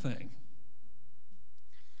on everything.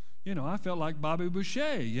 I felt like Bobby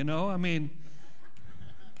Boucher,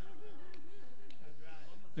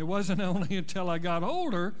 It wasn't only until I got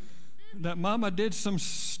older that Mama did some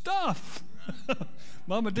stuff.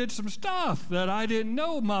 Mama did some stuff that I didn't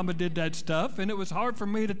know Mama did that stuff, and it was hard for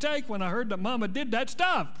me to take when I heard that Mama did that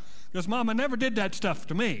stuff, because Mama never did that stuff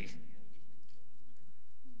to me.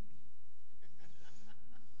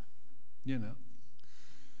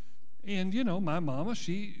 And, my mama,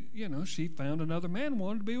 she found another man,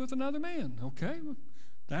 wanted to be with another man, okay?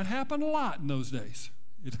 That happened a lot in those days.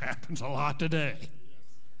 It happens a lot today.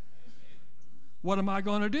 What am I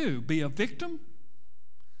going to do? Be a victim?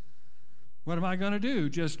 What am I going to do?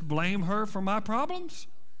 Just blame her for my problems?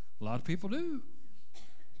 A lot of people do.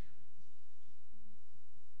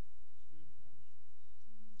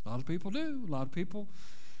 A lot of people do. A lot of people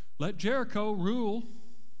let Jericho rule.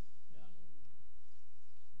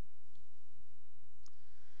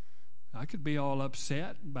 I could be all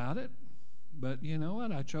upset about it, but you know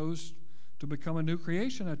what? I chose to become a new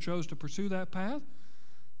creation. I chose to pursue that path.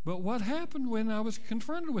 But what happened when I was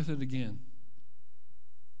confronted with it again?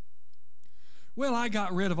 Well, I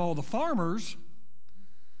got rid of all the farmers,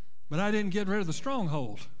 but I didn't get rid of the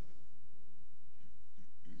stronghold.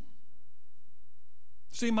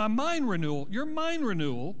 See, my mind renewal, your mind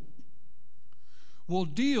renewal will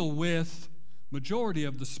deal with majority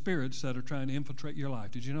of the spirits that are trying to infiltrate your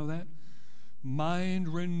life. Did you know that? Mind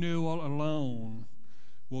renewal alone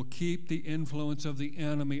will keep the influence of the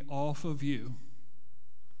enemy off of you.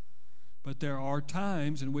 But there are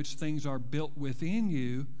times in which things are built within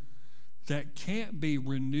you that can't be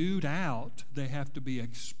renewed out. They have to be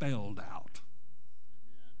expelled out.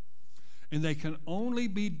 And they can only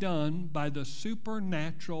be done by the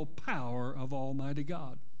supernatural power of Almighty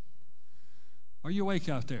God. Are you awake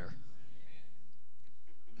out there?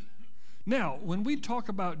 Now, when we talk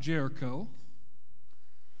about Jericho,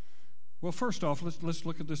 well, first off, let's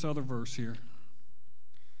look at this other verse here.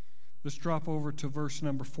 Let's drop over to verse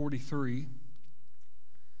number 43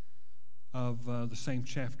 of the same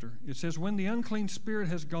chapter. It says, when the unclean spirit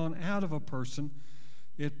has gone out of a person,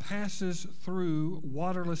 it passes through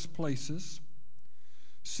waterless places,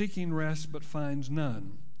 seeking rest but finds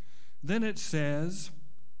none. Then it says,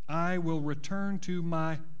 I will return to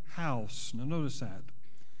my house. Now notice that.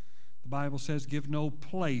 The Bible says, give no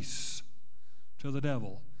place to the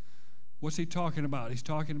devil. What's he talking about? He's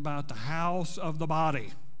talking about the house of the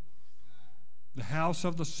body, the house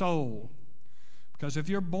of the soul. Because if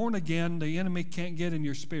you're born again, the enemy can't get in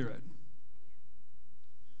your spirit.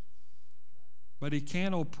 But he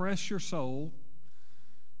can oppress your soul,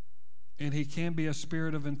 and he can be a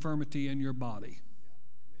spirit of infirmity in your body.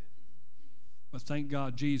 But thank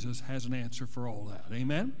God Jesus has an answer for all that.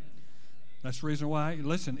 Amen? That's the reason why,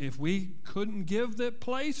 listen, if we couldn't give that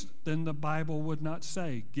place, then the Bible would not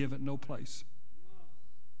say, give it no place.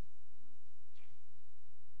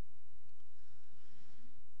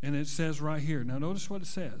 And it says right here, now notice what it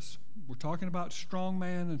says. We're talking about strong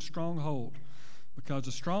man and stronghold, because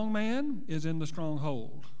the strong man is in the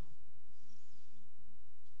stronghold.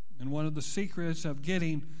 And one of the secrets of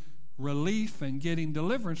getting relief and getting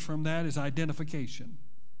deliverance from that is identification.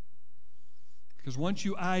 Because once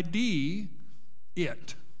you ID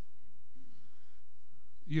it,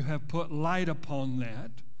 you have put light upon that,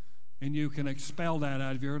 and you can expel that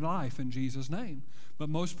out of your life in Jesus' name. But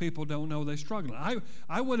most people don't know they're struggling.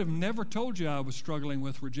 I would have never told you I was struggling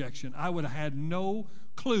with rejection. I would have had no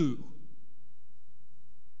clue.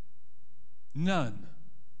 None.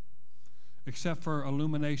 Except for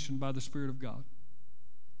illumination by the Spirit of God.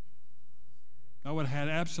 I would have had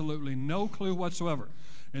absolutely no clue whatsoever.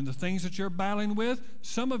 And the things that you're battling with,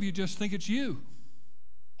 some of you just think it's you.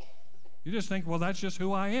 You just think, well, that's just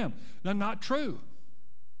who I am. No, not true.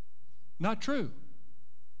 Not true.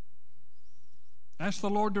 Ask the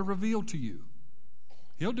Lord to reveal to you.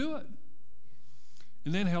 He'll do it.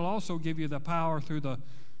 And then he'll also give you the power through the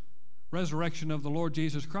resurrection of the Lord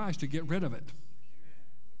Jesus Christ to get rid of it.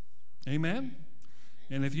 Amen?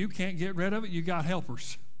 And if you can't get rid of it, you got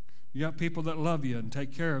helpers. You got people that love you and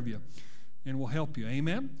take care of you and will help you.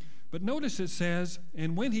 Amen? But notice it says,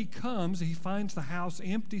 and when he comes, he finds the house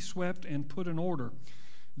empty, swept, and put in order.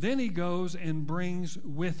 Then he goes and brings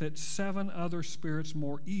with it 7 other spirits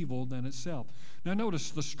more evil than itself. Now notice,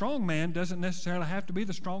 the strong man doesn't necessarily have to be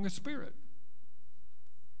the strongest spirit.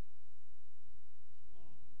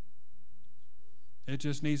 It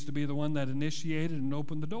just needs to be the one that initiated and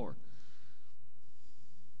opened the door.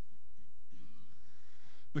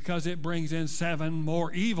 Because it brings in 7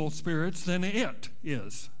 more evil spirits than it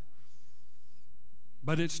is.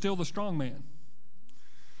 But it's still the strong man.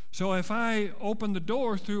 So if I open the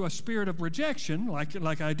door through a spirit of rejection,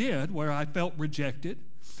 like I did, where I felt rejected,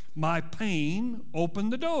 my pain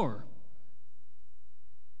opened the door.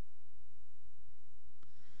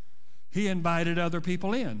 He invited other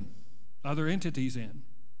people in, other entities in.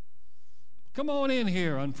 Come on in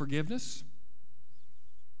here, unforgiveness.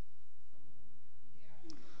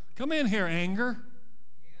 Come in here, anger.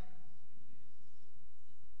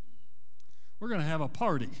 We're going to have a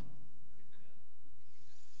party.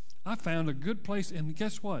 I found a good place, and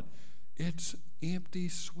guess what? It's empty,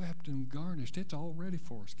 swept, and garnished. It's all ready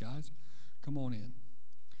for us, guys. Come on in.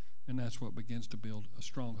 And that's what begins to build a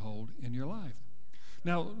stronghold in your life.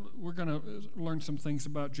 Now, we're going to learn some things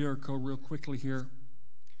about Jericho real quickly here.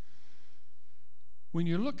 When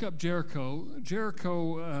you look up Jericho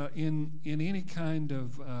in any kind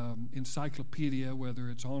of encyclopedia, whether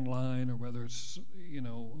it's online or whether it's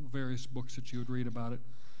various books that you would read about it,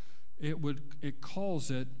 it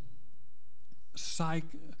calls it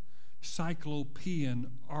cyclopean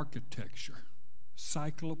architecture.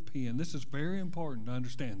 Cyclopean. This is very important to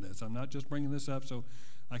understand this. I'm not just bringing this up so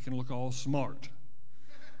I can look all smart.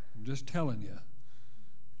 I'm just telling you.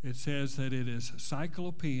 It says that it is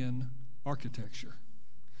cyclopean architecture.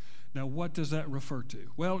 Now, what does that refer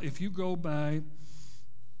to? Well, if you go by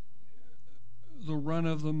the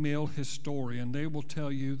run-of-the-mill historian, they will tell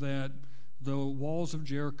you that the walls of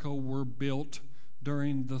Jericho were built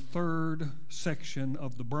during the 3rd section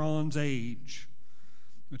of the Bronze Age,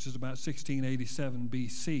 which is about 1687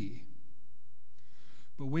 BC.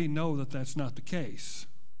 But we know that that's not the case.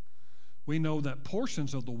 We know that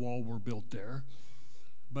portions of the wall were built there,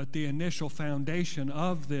 but the initial foundation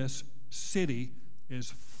of this city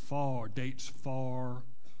dates far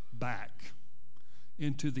back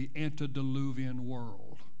into the antediluvian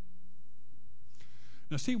world.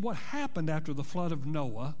 Now see, what happened after the flood of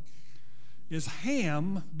Noah is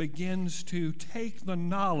Ham begins to take the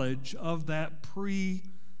knowledge of that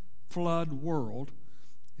pre-flood world,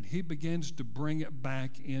 and he begins to bring it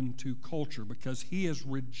back into culture because he has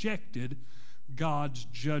rejected God's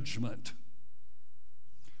judgment.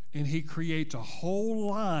 And he creates a whole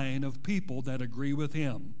line of people that agree with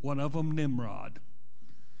him, one of them Nimrod.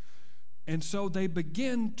 And so they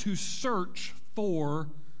begin to search for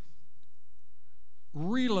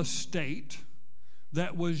real estate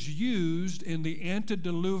that was used in the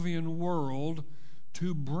antediluvian world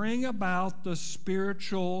to bring about the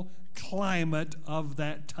spiritual climate of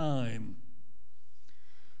that time.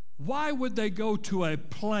 Why would they go to a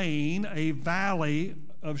plain, a valley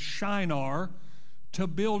of Shinar, to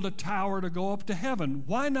build a tower to go up to heaven?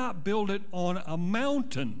 Why not build it on a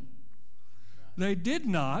mountain? They did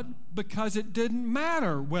not, because it didn't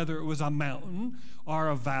matter whether it was a mountain or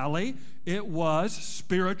a valley. It was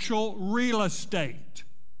spiritual real estate.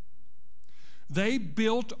 They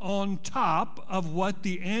built on top of what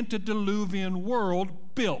the antediluvian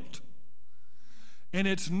world built. And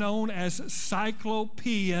it's known as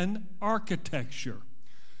Cyclopean architecture,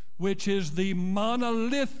 which is the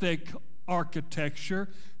monolithic architecture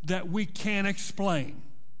that we can't explain.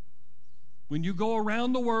 When you go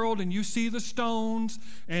around the world and you see the stones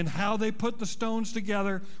and how they put the stones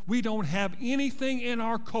together, we don't have anything in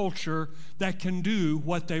our culture that can do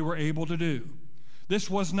what they were able to do. This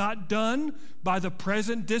was not done by the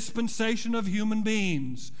present dispensation of human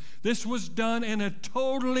beings. This was done in a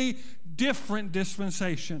totally different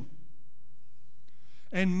dispensation.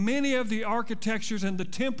 And many of the architectures and the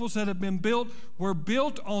temples that have been built were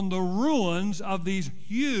built on the ruins of these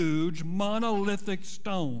huge monolithic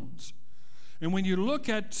stones. And when you look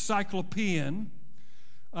at Cyclopean,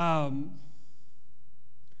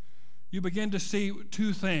 you begin to see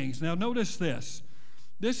two things. Now notice this.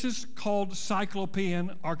 This is called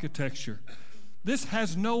Cyclopean architecture. This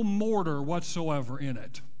has no mortar whatsoever in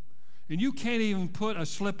it. And you can't even put a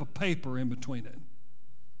slip of paper in between it.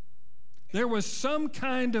 There was some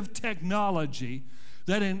kind of technology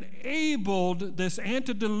that enabled this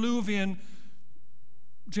antediluvian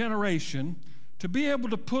generation to be able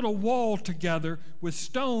to put a wall together with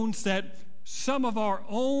stones that some of our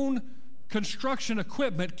own construction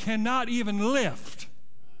equipment cannot even lift,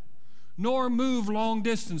 nor move long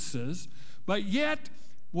distances, but yet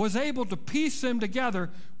was able to piece them together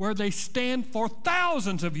where they stand for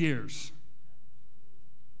thousands of years.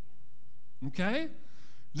 Okay?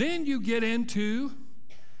 Then you get into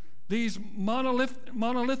these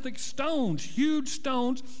monolithic stones, huge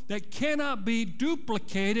stones that cannot be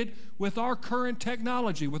duplicated with our current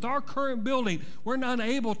technology. With our current building, we're not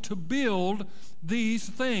able to build these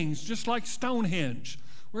things, just like Stonehenge.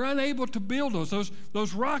 We're unable to build those.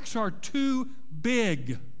 Those rocks are too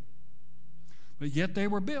big. But yet they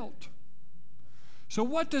were built. So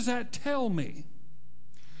what does that tell me?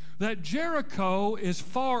 That Jericho is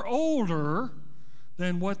far older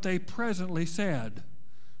than what they presently said.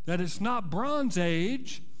 That it's not Bronze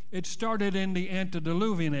Age, it started in the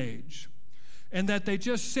antediluvian age. And that they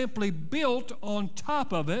just simply built on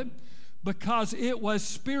top of it because it was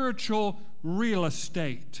spiritual real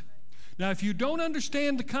estate. Now, if you don't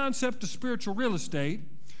understand the concept of spiritual real estate,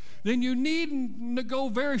 then you needn't to go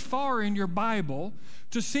very far in your Bible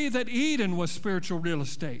to see that Eden was spiritual real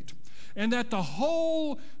estate. And that the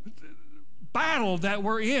whole battle that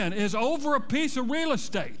we're in is over a piece of real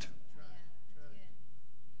estate.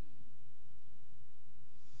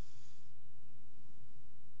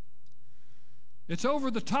 It's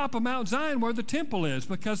over the top of Mount Zion where the temple is,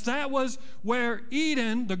 because that was where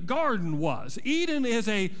Eden, the garden, was. Eden is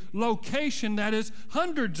a location that is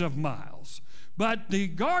hundreds of miles, but the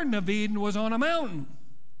Garden of Eden was on a mountain.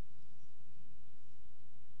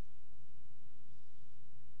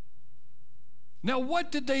 Now,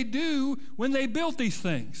 what did they do when they built these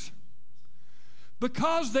things?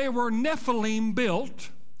 Because they were Nephilim built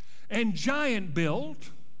and giant built,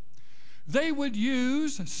 they would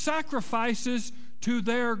use sacrifices to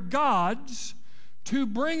their gods to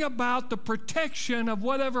bring about the protection of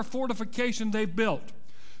whatever fortification they built.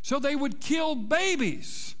 So they would kill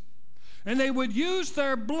babies, and they would use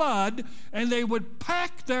their blood, and they would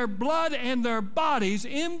pack their blood and their bodies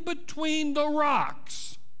in between the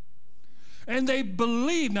rocks. And they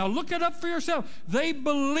believed, now look it up for yourself, they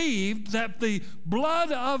believed that the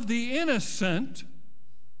blood of the innocent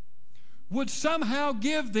would somehow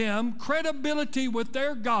give them credibility with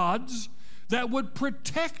their gods that would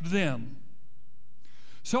protect them.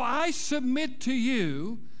 So I submit to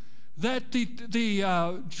you that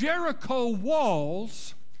the Jericho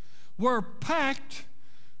walls were packed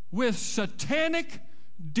with satanic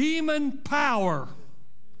demon power.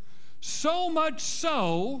 So much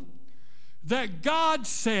so that God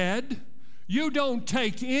said, you don't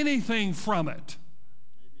take anything from it.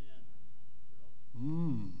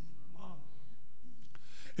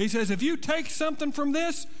 He says, if you take something from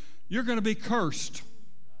this, you're going to be cursed.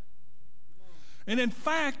 And in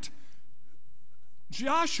fact,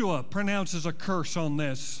 Joshua pronounces a curse on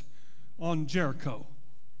this, on Jericho.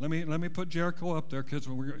 Let me put Jericho up there because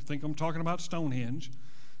we think I'm talking about Stonehenge.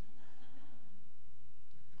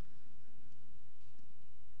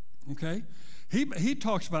 Okay? He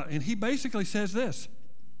talks about, and he basically says this.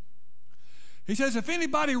 He says, if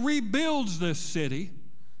anybody rebuilds this city,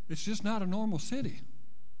 it's just not a normal city.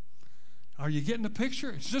 Are you getting the picture?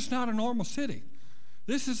 It's just not a normal city.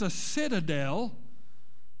 This is a citadel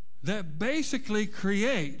that basically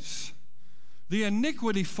creates the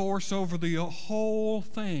iniquity force over the whole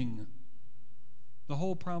thing, the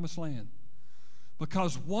whole promised land.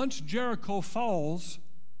 Because once Jericho falls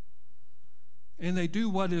and they do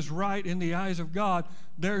what is right in the eyes of God,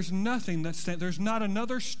 there's nothing there's not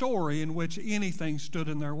another story in which anything stood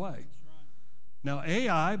in their way. Now,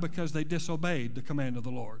 Ai, because they disobeyed the command of the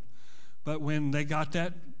Lord. But when they got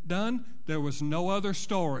that done, there was no other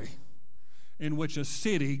story in which a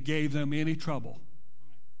city gave them any trouble.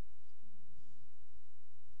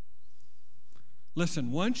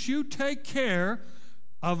 Listen, once you take care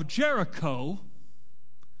of Jericho,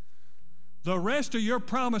 the rest of your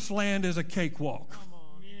promised land is a cakewalk.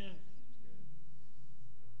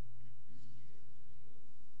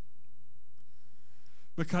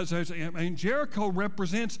 Because Jericho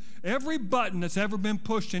represents every button that's ever been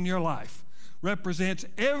pushed in your life. Represents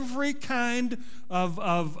every kind of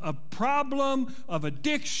problem, of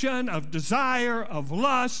addiction, of desire, of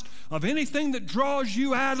lust, of anything that draws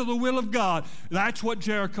you out of the will of God. That's what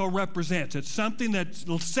Jericho represents. It's something that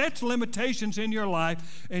sets limitations in your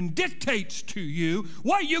life and dictates to you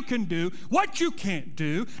what you can do, what you can't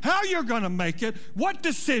do, how you're going to make it, what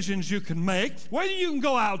decisions you can make, whether you can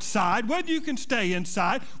go outside, whether you can stay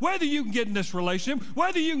inside, whether you can get in this relationship,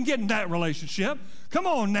 whether you can get in that relationship. Come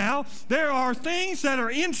on now. There are things that are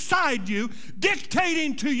inside you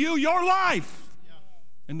dictating to you your life.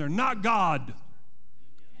 And they're not God.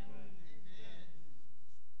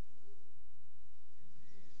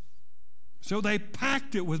 So they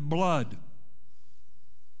packed it with blood.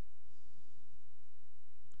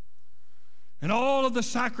 And all of the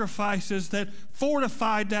sacrifices that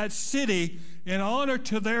fortified that city in honor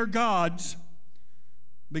to their gods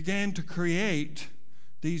began to create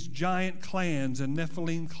these giant clans and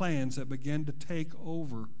Nephilim clans that began to take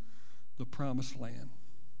over the promised land.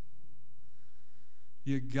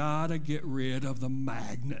 You got to get rid of the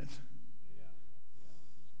magnet.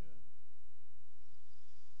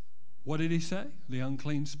 What did he say? The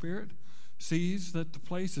unclean spirit sees that the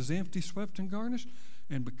place is empty, swept, and garnished,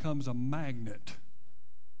 and becomes a magnet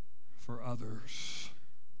for others.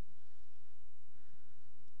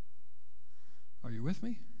 Are you with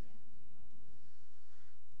me?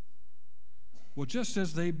 Well, just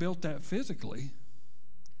as they built that physically,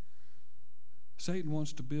 Satan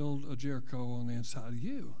wants to build a Jericho on the inside of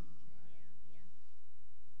you.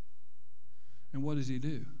 And what does he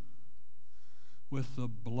do? With the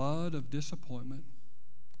blood of disappointment,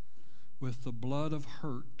 with the blood of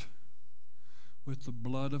hurt, with the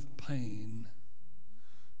blood of pain,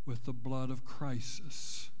 with the blood of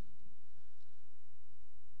crisis,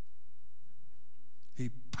 he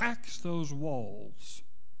packs those walls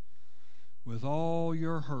with all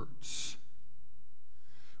your hurts,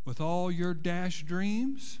 with all your dashed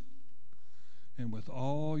dreams, and with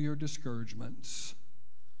all your discouragements.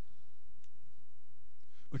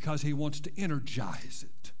 Because he wants to energize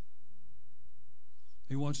it.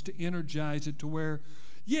 He wants to energize it to where,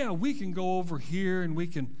 yeah, we can go over here and we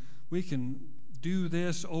can do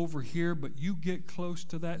this over here, but you get close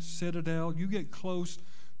to that citadel, you get close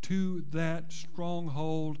to that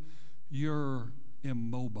stronghold, you're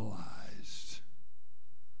immobilized.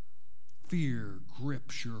 Fear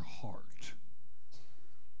grips your heart.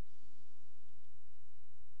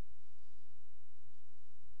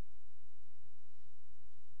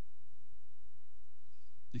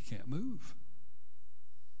 You can't move.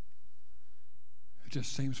 It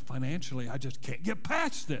just seems financially, I just can't get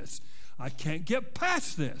past this. I can't get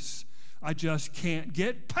past this. I just can't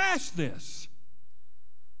get past this.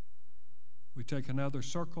 We take another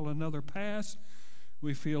circle, another pass.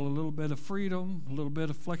 We feel a little bit of freedom, a little bit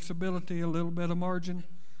of flexibility, a little bit of margin.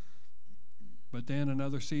 But then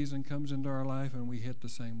another season comes into our life and we hit the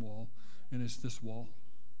same wall. And it's this wall.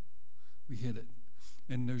 We hit it.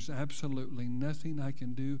 And there's absolutely nothing I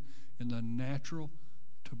can do in the natural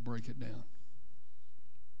to break it down.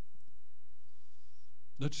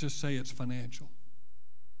 Let's just say it's financial.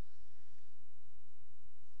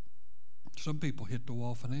 Some people hit the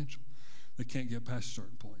wall financial. They can't get past a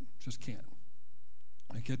certain point. Just can't.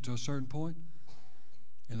 They get to a certain point,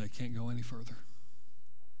 and they can't go any further.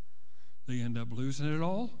 They end up losing it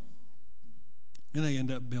all, and they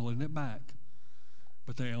end up building it back.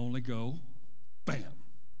 But they only go, bam.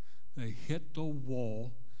 They hit the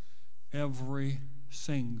wall every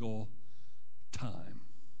single time.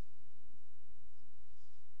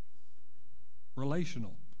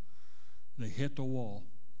 Relational. They hit the wall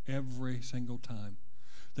every single time.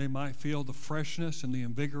 They might feel the freshness and the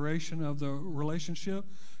invigoration of the relationship,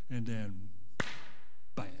 and then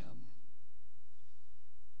bam.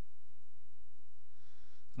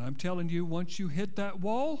 And I'm telling you, once you hit that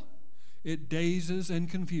wall, it dazes and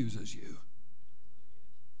confuses you.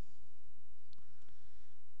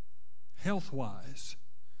 Health-wise,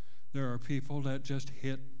 there are people that just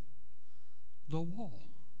hit the wall.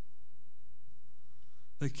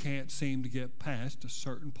 They can't seem to get past a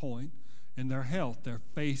certain point in their health. They're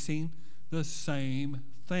facing the same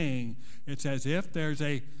thing. It's as if there's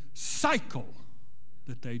a cycle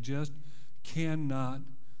that they just cannot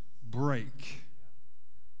break.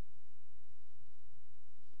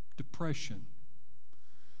 Depression,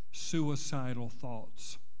 suicidal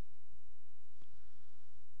thoughts,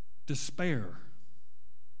 despair,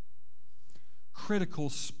 critical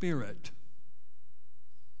spirit.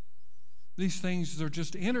 These things are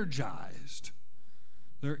just energized.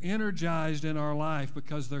 They're energized in our life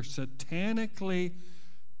because they're satanically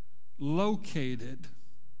located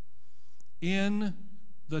in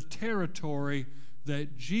the territory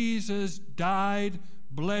that Jesus died,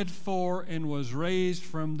 bled for, and was raised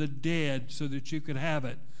from the dead so that you could have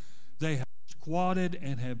it. They have squatted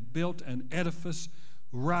and have built an edifice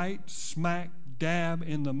right smack dab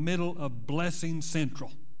in the middle of Blessing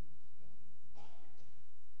Central.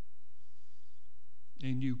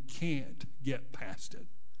 And you can't get past it.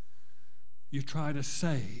 You try to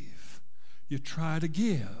save. You try to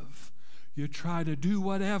give. You try to do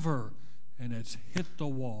whatever, and it's hit the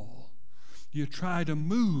wall. You try to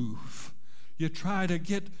move. You try to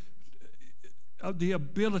get the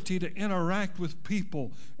ability to interact with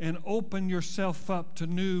people and open yourself up to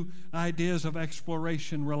new ideas of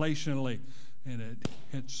exploration relationally, and it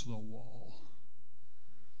hits the wall.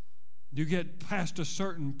 You get past a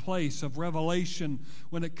certain place of revelation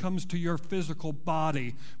when it comes to your physical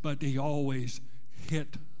body, but you always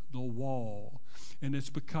hit the wall. And it's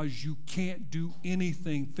because you can't do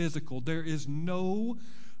anything physical. There is no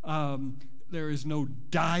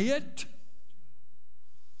diet.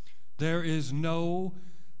 There is no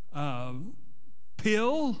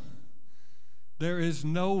pill. There is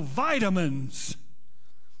no vitamins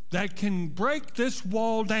that can break this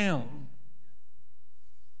wall down.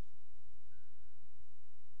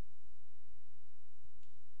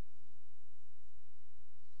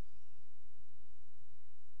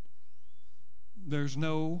 There's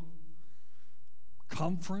no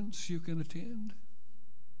conference you can attend.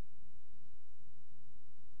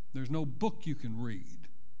 There's no book you can read.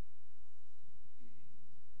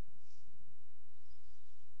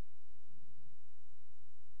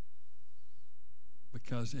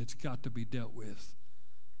 Because it's got to be dealt with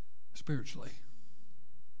spiritually.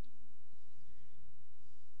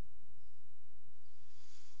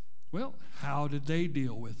 Well, how did they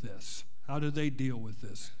deal with this? How did they deal with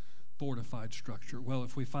this fortified structure? Well,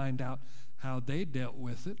 if we find out how they dealt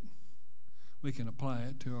with it, we can apply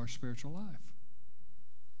it to our spiritual life.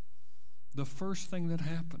 The first thing that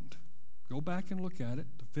happened, go back and look at it,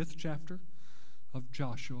 the 5th chapter of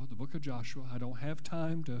Joshua, the book of Joshua. I don't have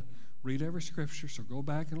time to read every scripture, so go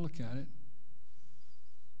back and look at it.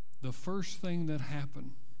 The first thing that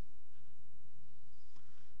happened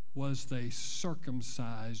was they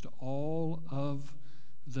circumcised all of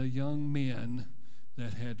the young men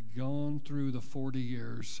that had gone through the 40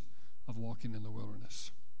 years of walking in the wilderness.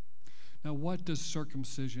 Now, what does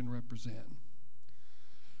circumcision represent?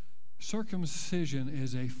 Circumcision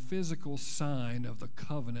is a physical sign of the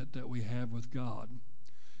covenant that we have with God,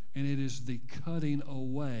 and it is the cutting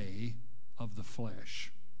away of the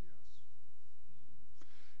flesh.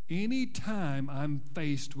 Anytime I'm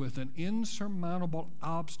faced with an insurmountable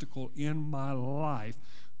obstacle in my life,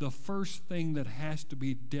 the first thing that has to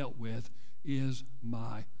be dealt with is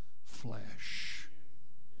my flesh.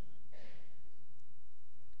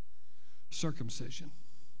 Circumcision.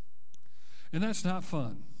 And that's not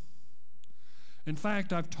fun. In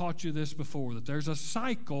fact, I've taught you this before, that there's a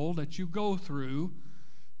cycle that you go through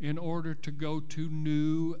in order to go to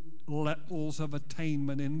new levels of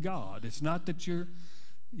attainment in God. It's not that you're,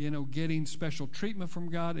 getting special treatment from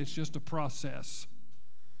God. It's just a process.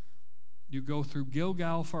 You go through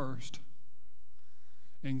Gilgal first.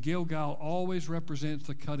 And Gilgal always represents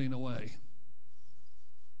the cutting away.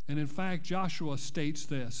 And in fact, Joshua states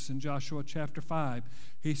this in Joshua chapter 5.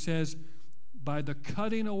 He says, by the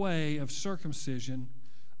cutting away of circumcision,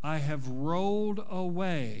 I have rolled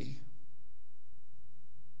away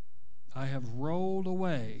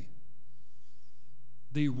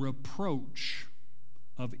the reproach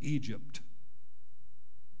of Egypt.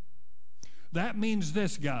 That means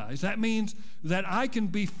this, guys. That means that I can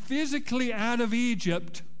be physically out of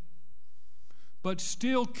Egypt, but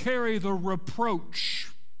still carry the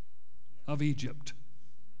reproach of Egypt.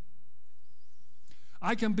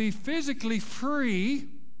 I can be physically free,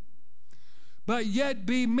 but yet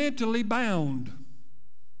be mentally bound.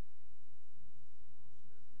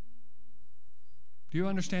 Do you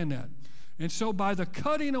understand that? And so by the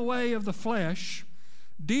cutting away of the flesh,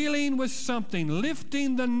 dealing with something,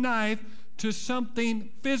 lifting the knife to something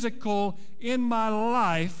physical in my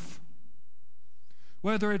life,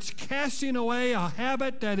 whether it's casting away a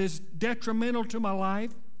habit that is detrimental to my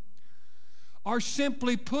life, or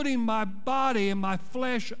simply putting my body and my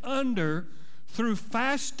flesh under through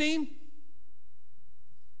fasting.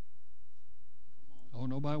 Oh,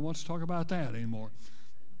 nobody wants to talk about that anymore.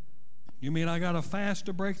 You mean I got to fast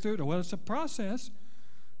to break through? Well, it's a process.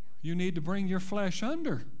 You need to bring your flesh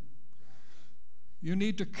under. You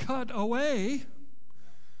need to cut away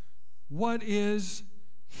what is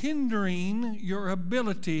hindering your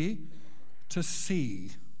ability to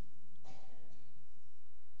see.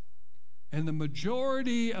 And the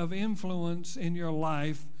majority of influence in your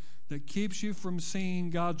life that keeps you from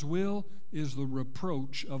seeing God's will is the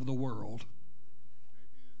reproach of the world.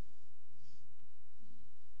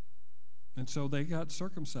 And so they got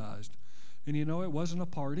circumcised. And it wasn't a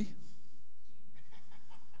party.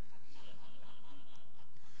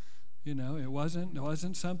 It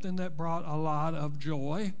wasn't something that brought a lot of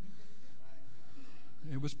joy.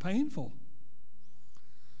 It was painful.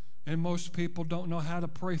 And most people don't know how to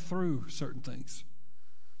pray through certain things.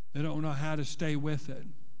 They don't know how to stay with it.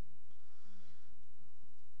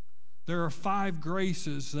 There are 5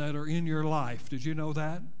 graces that are in your life. Did you know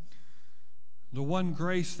that? The one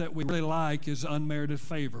grace that we really like is unmerited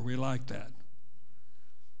favor. We like that.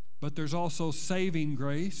 But there's also saving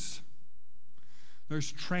grace.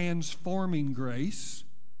 There's transforming grace.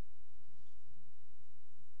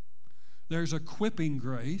 There's equipping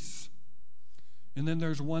grace. And then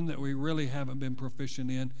there's one that we really haven't been proficient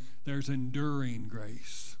in. There's enduring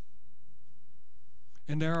grace.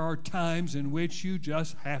 And there are times in which you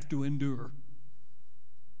just have to endure.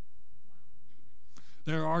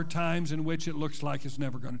 There are times in which it looks like it's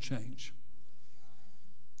never going to change.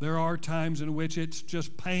 There are times in which it's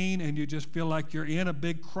just pain and you just feel like you're in a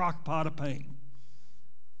big crock pot of pain.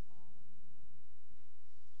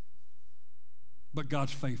 But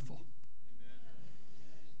God's faithful.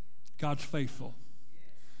 God's faithful.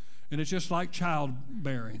 And it's just like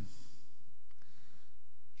childbearing.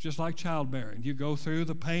 Just like childbearing. You go through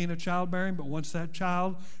the pain of childbearing, but once that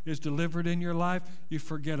child is delivered in your life, you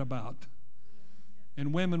forget about.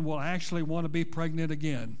 And women will actually want to be pregnant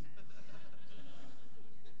again.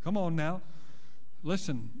 Come on now.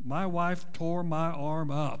 Listen, my wife tore my arm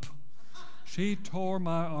up. She tore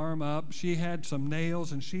my arm up. She had some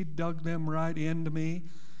nails, and she dug them right into me.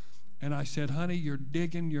 And I said, honey, you're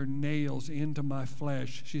digging your nails into my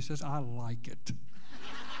flesh. She says, I like it.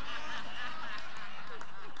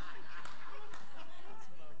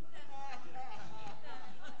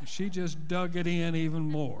 She just dug it in even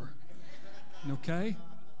more. Okay?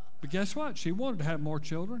 But guess what? She wanted to have more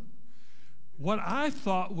children. What I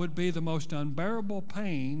thought would be the most unbearable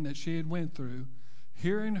pain that she had went through,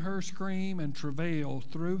 hearing her scream and travail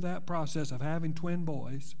through that process of having twin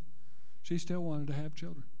boys, she still wanted to have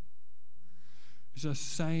children. It's the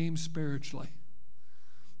same spiritually.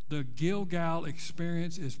 The Gilgal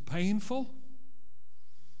experience is painful,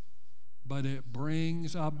 but it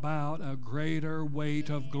brings about a greater weight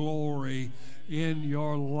of glory in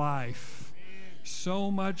your life. So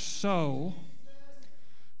much so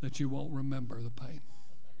that you won't remember the pain.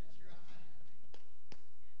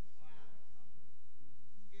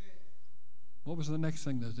 What was the next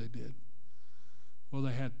thing that they did? Well,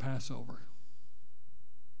 they had Passover.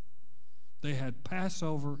 They had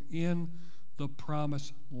Passover in the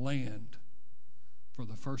promised land for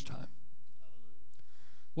the first time.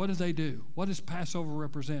 What did they do? What does Passover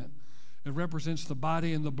represent? It represents the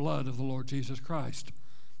body and the blood of the Lord Jesus Christ.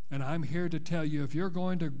 And I'm here to tell you, if you're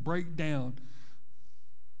going to break down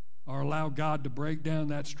or allow God to break down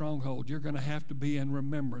that stronghold, you're going to have to be in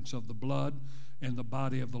remembrance of the blood and the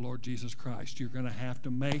body of the Lord Jesus Christ. You're going to have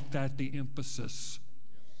to make that the emphasis.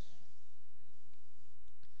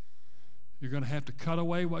 You're going to have to cut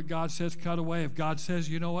away what God says cut away. If God says,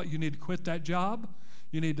 you know what, you need to quit that job,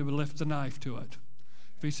 you need to lift the knife to it.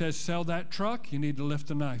 If he says sell that truck, you need to lift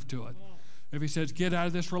the knife to it. If he says get out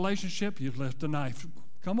of this relationship, you lift the knife.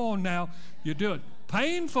 Come on now, you do it.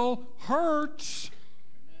 Painful, hurts.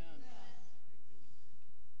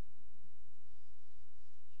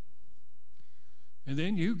 And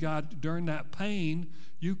then you got, during that pain,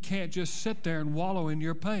 you can't just sit there and wallow in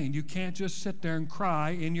your pain. You can't just sit there and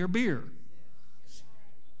cry in your beer.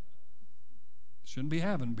 Shouldn't be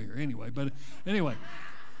having beer anyway, but anyway.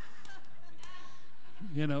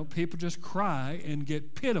 You know, people just cry and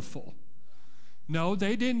get pitiful. No,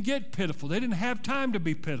 they didn't get pitiful. They didn't have time to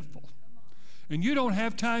be pitiful. And you don't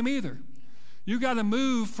have time either. You got to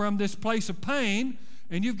move from this place of pain,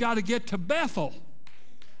 and you've got to get to Bethel.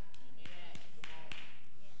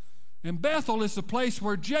 And Bethel is the place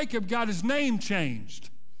where Jacob got his name changed.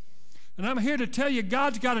 And I'm here to tell you,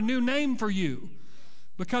 God's got a new name for you,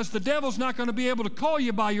 because the devil's not going to be able to call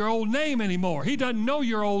you by your old name anymore. He doesn't know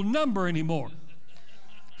your old number anymore.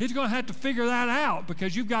 He's going to have to figure that out,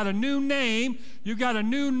 because you've got a new name, you've got a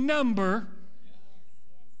new number,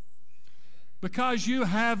 because you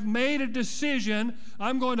have made a decision.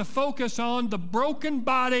 I'm going to focus on the broken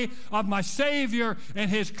body of my Savior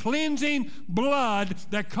and his cleansing blood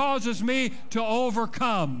that causes me to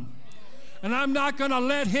overcome. And I'm not going to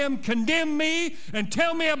let him condemn me and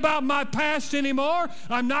tell me about my past anymore.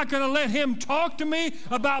 I'm not going to let him talk to me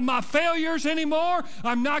about my failures anymore.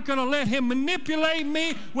 I'm not going to let him manipulate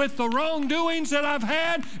me with the wrongdoings that I've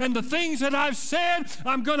had and the things that I've said.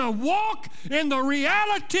 I'm going to walk in the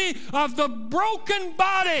reality of the broken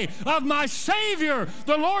body of my Savior,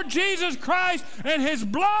 the Lord Jesus Christ, and his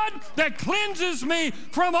blood that cleanses me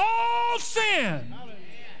from all sin.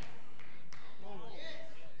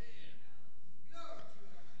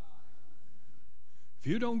 If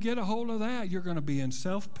you don't get a hold of that, you're going to be in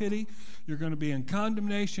self-pity, you're going to be in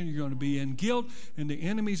condemnation, you're going to be in guilt, and the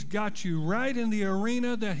enemy's got you right in the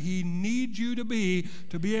arena that he needs you to be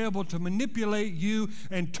able to manipulate you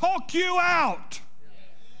and talk you out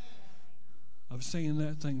of seeing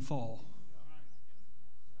that thing fall.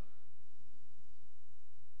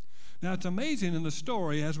 Now, it's amazing in the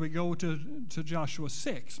story as we go to Joshua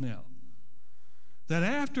 6 now, that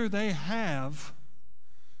after they have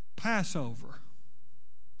Passover,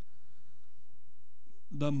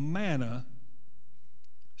 the manna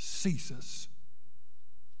ceases.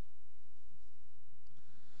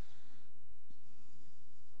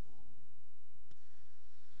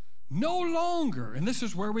 No longer, and this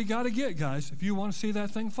is where we got to get, guys, if you want to see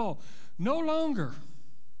that thing fall, no longer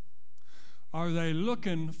are they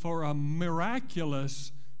looking for a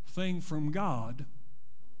miraculous thing from God.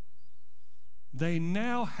 They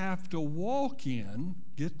now have to walk in,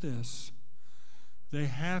 get this, they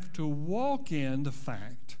have to walk in the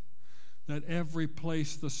fact that every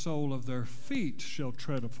place the sole of their feet shall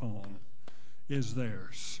tread upon is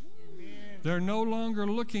theirs. Amen. They're no longer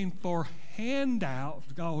looking for handouts.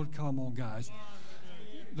 Oh, come on, guys.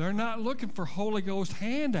 They're not looking for Holy Ghost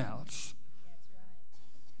handouts.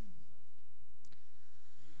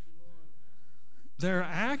 They're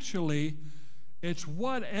actually, it's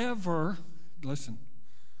whatever, listen,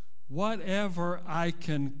 whatever I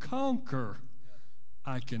can conquer,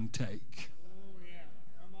 I can take. Oh, yeah.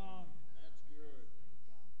 Come on. That's good.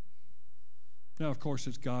 Now, of course,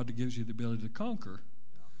 it's God that gives you the ability to conquer.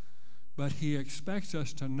 But he expects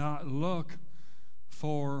us to not look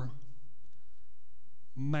for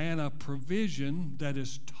manna provision that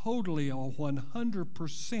is totally a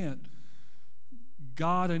 100%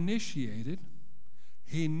 God initiated.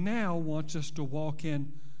 He now wants us to walk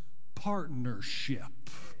in partnership.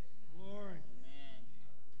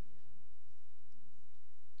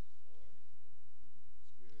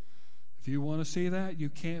 If you want to see that, you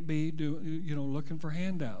can't be looking for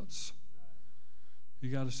handouts.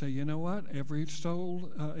 You got to say, you know what? Every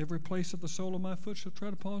place that the sole of my foot shall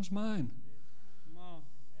tread upon is mine.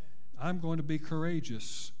 I'm going to be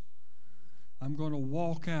courageous. I'm going to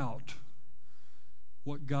walk out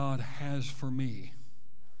what God has for me.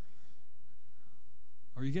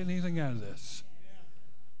 Are you getting anything out of this?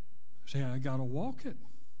 Say, I got to walk it.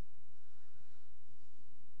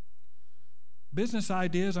 Business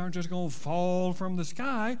ideas aren't just going to fall from the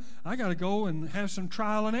sky. I got to go and have some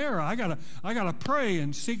trial and error. I got to pray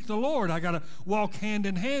and seek the Lord. I got to walk hand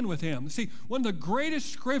in hand with him. See, one of the greatest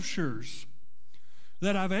scriptures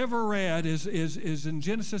that I've ever read is in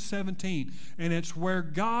Genesis 17, and it's where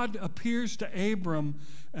God appears to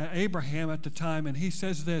Abraham at the time, and he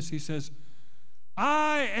says this. He says,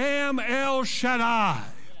 I am El Shaddai.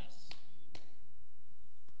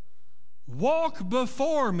 Walk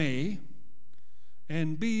before me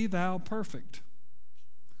and be thou perfect.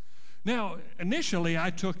 Now, initially I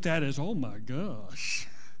took that as, oh my gosh.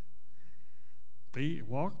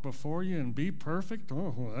 Walk before you and be perfect?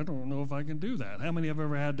 Oh, I don't know if I can do that. How many have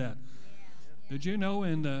ever had that? Yeah. Did you know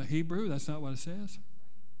in the Hebrew that's not what it says?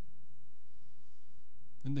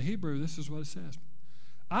 In the Hebrew, this is what it says.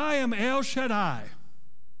 I am El Shaddai.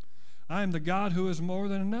 I am the God who is more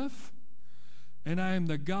than enough, and I am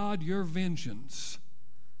the God, your vengeance.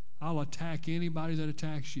 I'll attack anybody that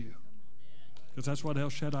attacks you, because that's what El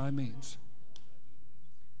Shaddai means.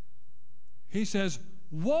 He says,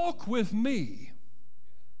 walk with me,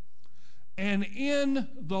 and in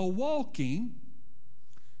the walking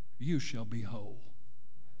you shall be whole.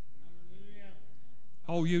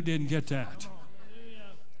 Oh, you didn't get that.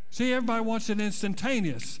 See, everybody wants it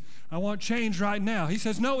instantaneous. I want change right now. He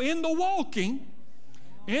says, no, in the walking,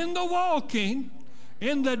 in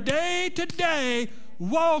the day-to-day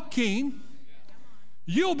walking,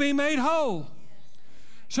 you'll be made whole.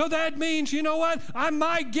 So that means, you know what? I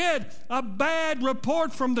might get a bad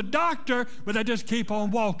report from the doctor, but I just keep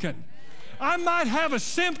on walking. I might have a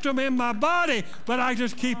symptom in my body, but I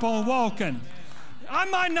just keep on walking. I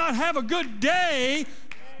might not have a good day,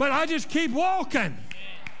 but I just keep walking.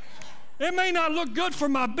 It may not look good for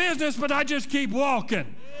my business, but I just keep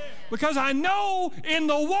walking. Because I know in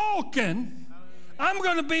the walking, I'm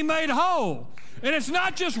going to be made whole. And it's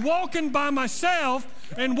not just walking by myself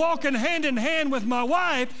and walking hand in hand with my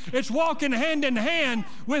wife. It's walking hand in hand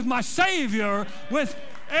with my Savior, with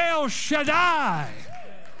El Shaddai.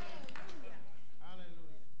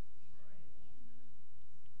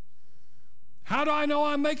 How do I know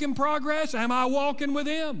I'm making progress? Am I walking with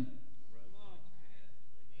Him?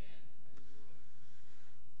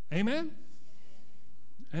 Amen?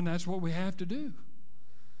 And that's what we have to do.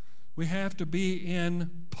 We have to be in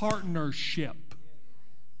partnership.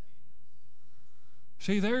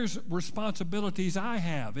 See, there's responsibilities I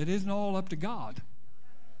have. It isn't all up to God.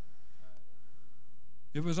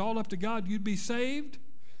 If it was all up to God, you'd be saved.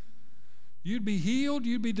 You'd be healed.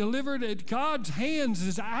 You'd be delivered. God's hands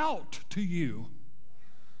is out to you.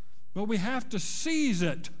 But we have to seize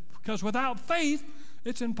it, because without faith,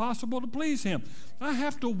 it's impossible to please Him. I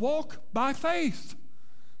have to walk by faith.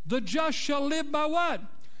 The just shall live by what?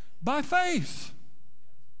 By faith.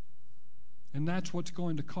 And that's what's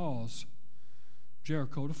going to cause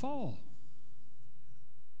Jericho to fall.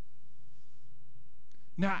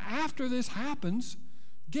 Now, after this happens,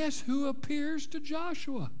 guess who appears to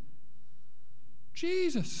Joshua?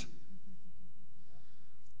 Jesus.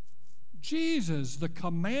 Jesus, the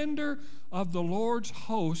commander of the Lord's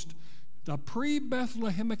host, the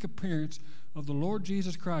pre-Bethlehemic appearance of the Lord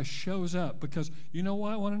Jesus Christ shows up. Because you know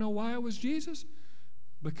why? I want to know why it was Jesus?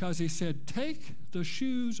 Because He said, take the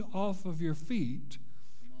shoes off of your feet,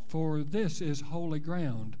 for this is holy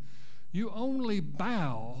ground. You only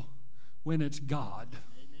bow when it's God.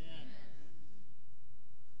 Amen.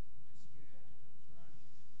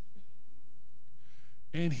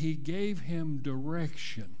 And He gave him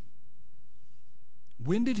direction.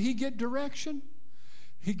 When did he get direction?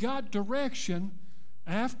 He got direction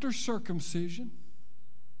after circumcision.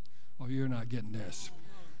 Oh, you're not getting this.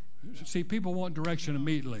 See, people want direction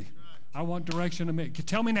immediately. I want direction immediately.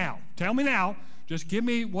 Tell me now. Tell me now. Just give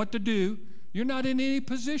me what to do. You're not in any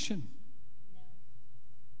position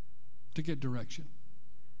to get direction.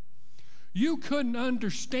 You couldn't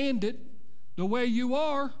understand it the way you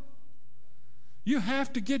are. You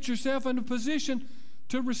have to get yourself in a position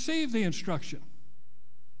to receive the instruction.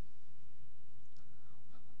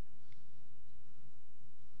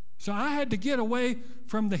 So I had to get away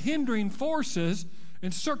from the hindering forces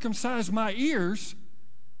and circumcise my ears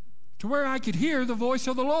to where I could hear the voice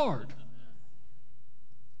of the Lord.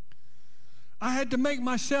 I had to make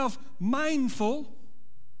myself mindful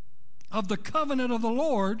of the covenant of the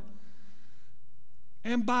Lord,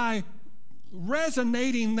 and by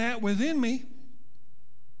resonating that within me,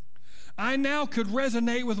 I now could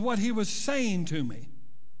resonate with what He was saying to me.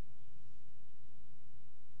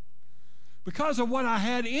 Because of what I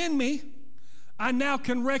had in me, I now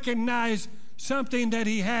can recognize something that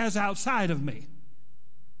He has outside of me.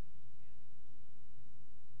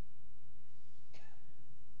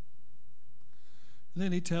 And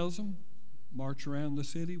then He tells them, march around the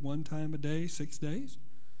city one time a day, 6 days.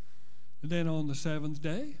 And then on the seventh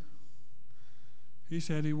day, He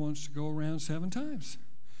said He wants to go around 7 times.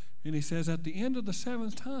 And he says, at the end of the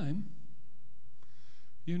seventh time,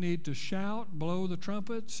 you need to shout, blow the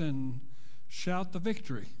trumpets, and shout the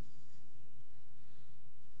victory.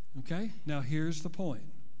 Okay? Now here's the point.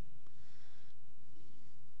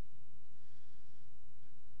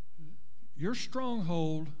 Your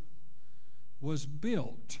stronghold was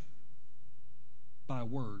built by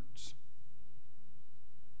words.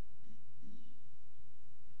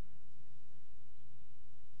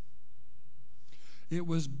 It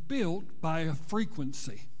was built by a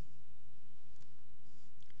frequency.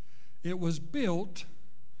 It was built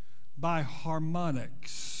by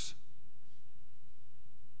harmonics.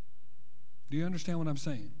 Do you understand what I'm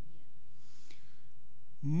saying?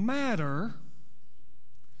 Matter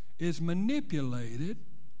is manipulated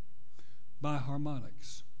by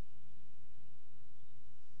harmonics.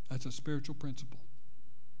 That's a spiritual principle.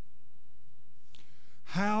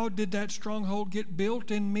 How did that stronghold get built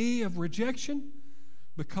in me of rejection?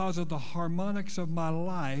 Because of the harmonics of my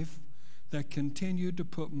life that continued to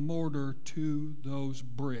put mortar to those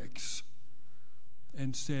bricks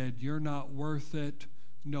and said, you're not worth it.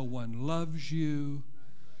 No one loves you.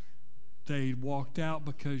 They walked out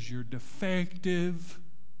because you're defective.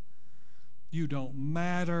 You don't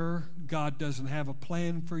matter. God doesn't have a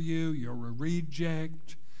plan for you. You're a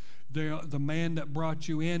reject. The man that brought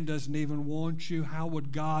you in doesn't even want you. How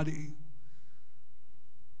would God?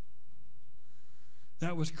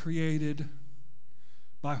 That was created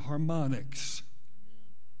by harmonics.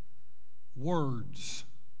 Words.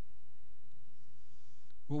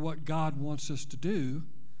 Well, what God wants us to do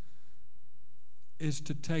is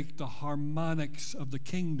to take the harmonics of the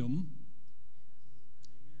kingdom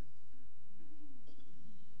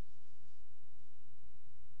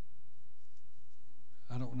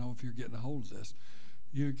I don't know if you're getting a hold of this.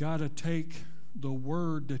 You got to take the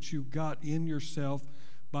word that you got in yourself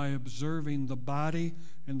by observing the body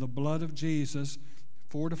and the blood of Jesus,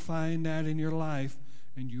 fortifying that in your life,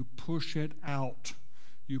 and you push it out.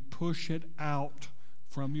 You push it out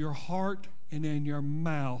from your heart and in your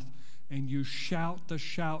mouth, and you shout the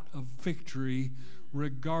shout of victory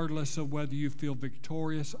regardless of whether you feel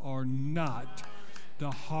victorious or not.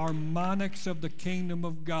 The harmonics of the kingdom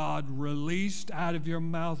of God released out of your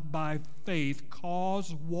mouth by faith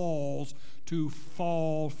cause walls to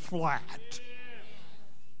fall flat.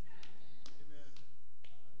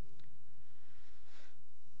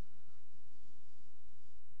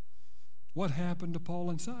 What happened to Paul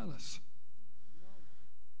and Silas?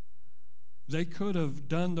 They could have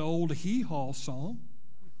done the old hee-haw song,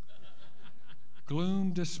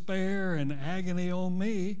 gloom, despair, and agony on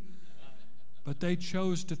me, but they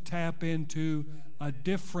chose to tap into a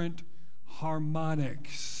different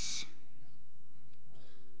harmonics.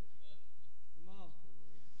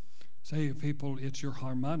 Say, people, it's your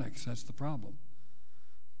harmonics. That's the problem.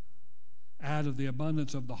 Out of the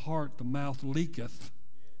abundance of the heart, the mouth leaketh.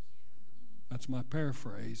 That's my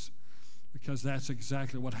paraphrase, because that's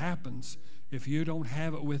exactly what happens. If you don't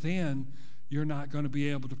have it within, you're not going to be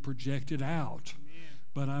able to project it out.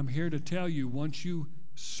 But I'm here to tell you, once you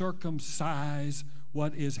circumcise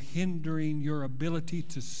what is hindering your ability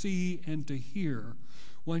to see and to hear,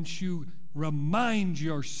 once you remind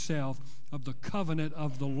yourself of the covenant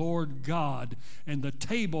of the Lord God and the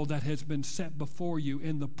table that has been set before you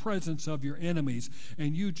in the presence of your enemies,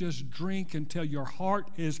 and you just drink until your heart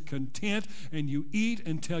is content, and you eat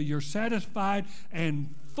until you're satisfied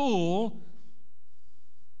and full,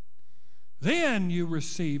 then you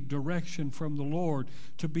receive direction from the Lord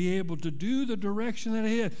to be able to do the direction that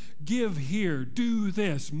He is. Give here, do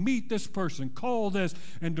this, meet this person, call this,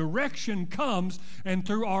 and direction comes, and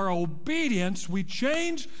through our obedience, we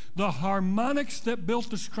change the harmonics that built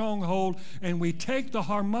the stronghold, and we take the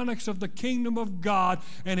harmonics of the kingdom of God,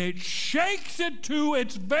 and it shakes it to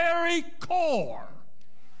its very core.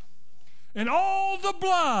 And all the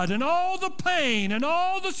blood and all the pain and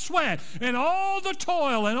all the sweat and all the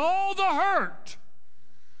toil and all the hurt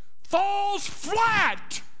falls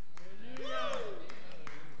flat.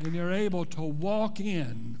 And you're able to walk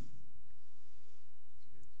in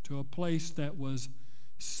to a place that was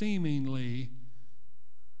seemingly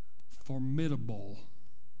formidable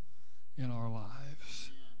in our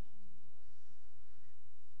lives.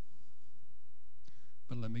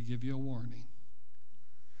 But let me give you a warning.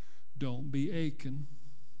 Don't be Achan.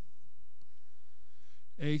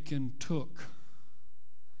 Achan took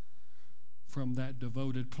from that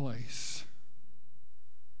devoted place.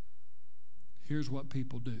 Here's what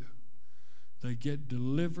people do. They get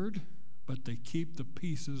delivered, but they keep the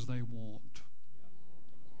pieces they want.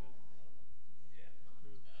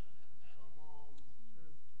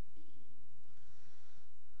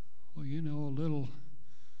 Well, you know, a little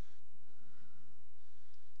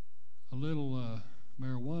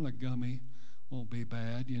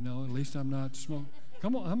least I'm not smoking.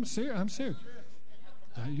 Come on, I'm serious.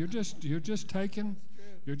 You're just taking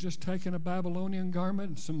a Babylonian garment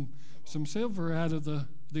and some silver out of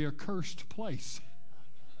the accursed place.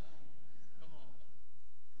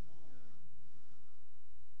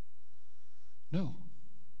 No,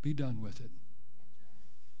 be done with it.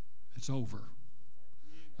 It's over.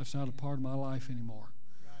 That's not a part of my life anymore.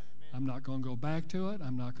 I'm not going to go back to it.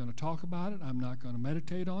 I'm not going to talk about it. I'm not going to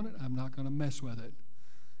meditate on it. I'm not going to mess with it.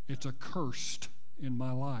 It's accursed in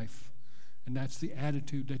my life. And that's the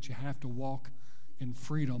attitude that you have to walk in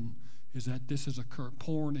freedom, is that this is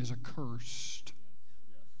porn is accursed.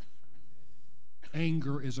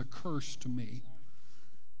 Anger is a curse to me.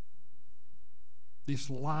 This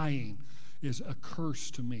lying is a curse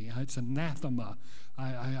to me. It's anathema.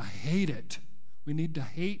 I hate it. We need to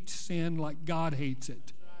hate sin like God hates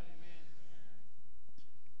it.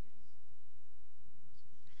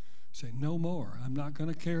 Say, no more. I'm not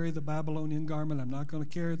going to carry the Babylonian garment. I'm not going to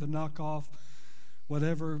carry the knockoff,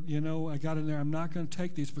 whatever, I got in there. I'm not going to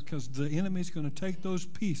take these, because the enemy's going to take those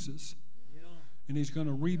pieces and he's going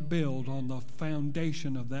to rebuild on the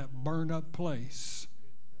foundation of that burned up place.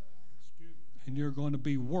 And you're going to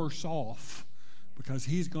be worse off, because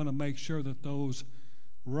he's going to make sure that those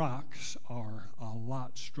rocks are a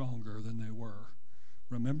lot stronger than they were.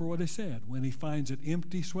 Remember what he said. When he finds it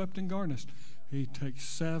empty, swept, and garnished, he takes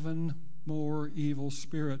 7 more evil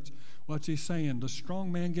spirits. What's he saying? The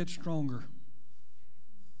strong man gets stronger.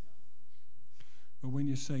 But when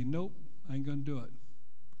you say, nope, I ain't going to do it.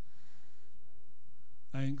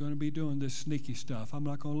 I ain't going to be doing this sneaky stuff. I'm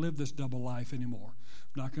not going to live this double life anymore.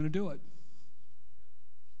 I'm not going to do it.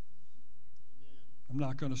 I'm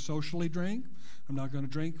not going to socially drink. I'm not going to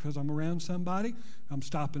drink because I'm around somebody. I'm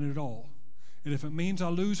stopping it all. And if it means I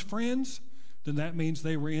lose friends, then that means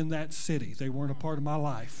they were in that city. They weren't a part of my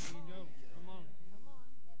life. Come on.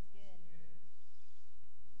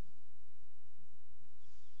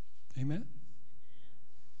 Amen?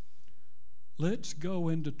 Let's go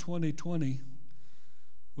into 2020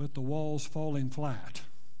 with the walls falling flat.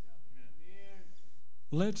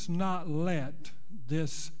 Let's not let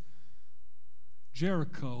this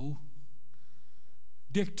Jericho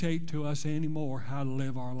dictate to us anymore how to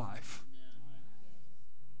live our life.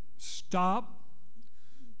 Stop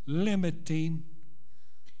limiting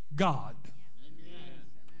God.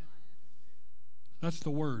 That's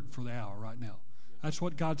the word for the hour right now. That's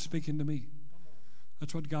what God's speaking to me.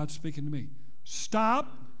 That's what God's speaking to me.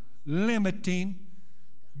 Stop limiting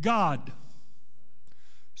God.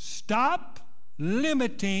 Stop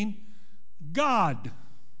limiting God.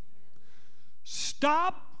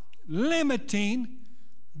 Stop limiting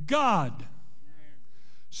God.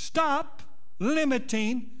 Stop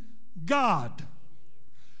limiting God.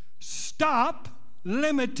 Stop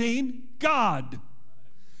limiting God.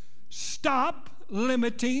 Stop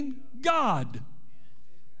limiting God.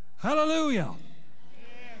 Hallelujah.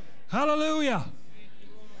 Hallelujah.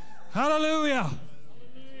 Hallelujah.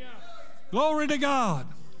 Glory to God.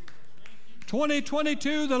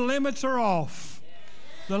 2022, the limits are off.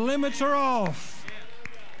 The limits are off.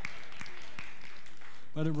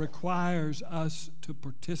 But it requires us to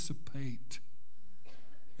participate.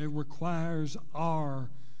 It requires our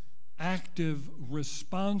active,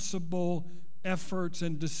 responsible efforts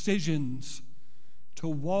and decisions to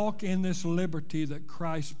walk in this liberty that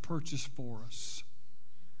Christ purchased for us.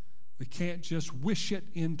 We can't just wish it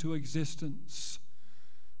into existence.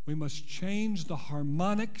 We must change the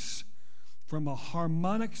harmonics from the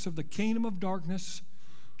harmonics of the kingdom of darkness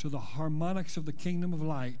to the harmonics of the kingdom of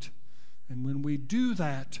light. And when we do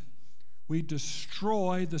that, we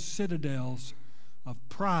destroy the citadels of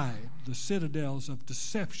pride, the citadels of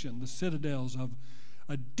deception, the citadels of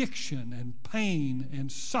addiction and pain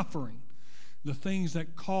and suffering, the things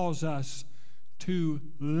that cause us to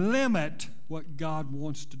limit what God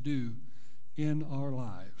wants to do in our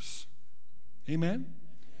lives. Amen?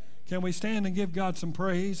 Can we stand and give God some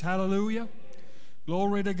praise? Hallelujah.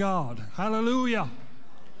 Glory to God. Hallelujah.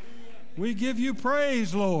 We give you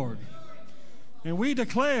praise, Lord. And we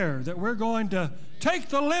declare that we're going to take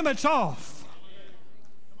the limits off.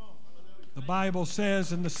 The Bible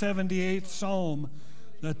says in the 78th Psalm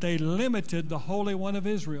that they limited the Holy One of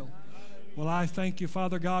Israel. Well, I thank you,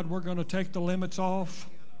 Father God, we're going to take the limits off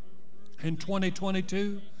in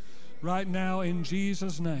 2022 right now in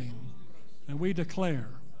Jesus' name. And we declare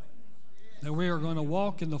that we are going to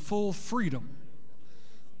walk in the full freedom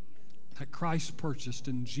that Christ purchased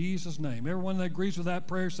in Jesus' name. Everyone that agrees with that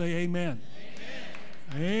prayer, say amen.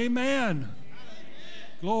 Amen. Amen.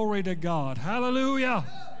 Glory to God. Hallelujah.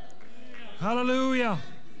 Hallelujah.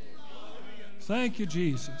 Thank you,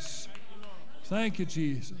 Jesus. Thank you,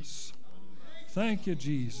 Jesus. Thank you,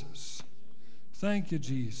 Jesus. Thank you,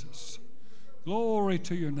 Jesus. Glory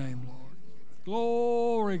to your name, Lord.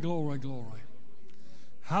 Glory, glory, glory.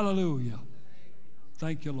 Hallelujah.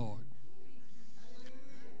 Thank you, Lord.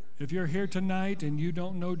 If you're here tonight and you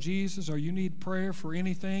don't know Jesus or you need prayer for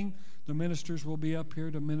anything, the ministers will be up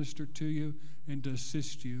here to minister to you and to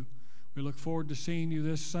assist you. We look forward to seeing you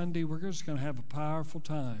this Sunday. We're just going to have a powerful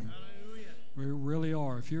time. Hallelujah. We really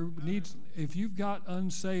are. If you've got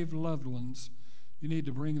unsaved loved ones, you need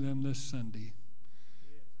to bring them this Sunday.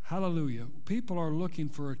 Hallelujah. People are looking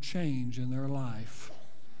for a change in their life.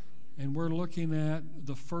 And we're looking at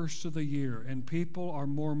the first of the year. And people are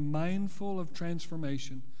more mindful of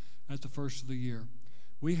transformation at the first of the year.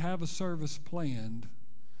 We have a service planned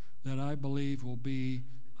that I believe will be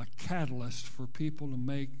a catalyst for people to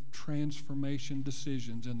make transformation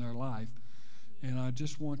decisions in their life. And I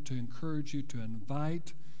just want to encourage you to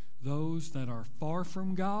invite those that are far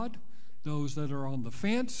from God, those that are on the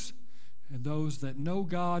fence, and those that know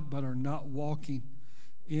God but are not walking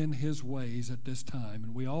in his ways at this time.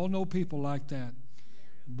 And we all know people like that.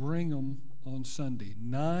 Bring them on Sunday.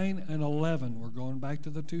 9 and 11, we're going back to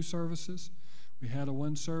the 2 services. We had a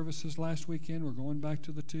 1 services last weekend. We're going back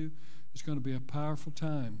to the 2. It's going to be a powerful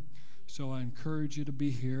time. So I encourage you to be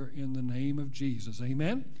here in the name of Jesus.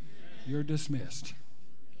 Amen? You're dismissed.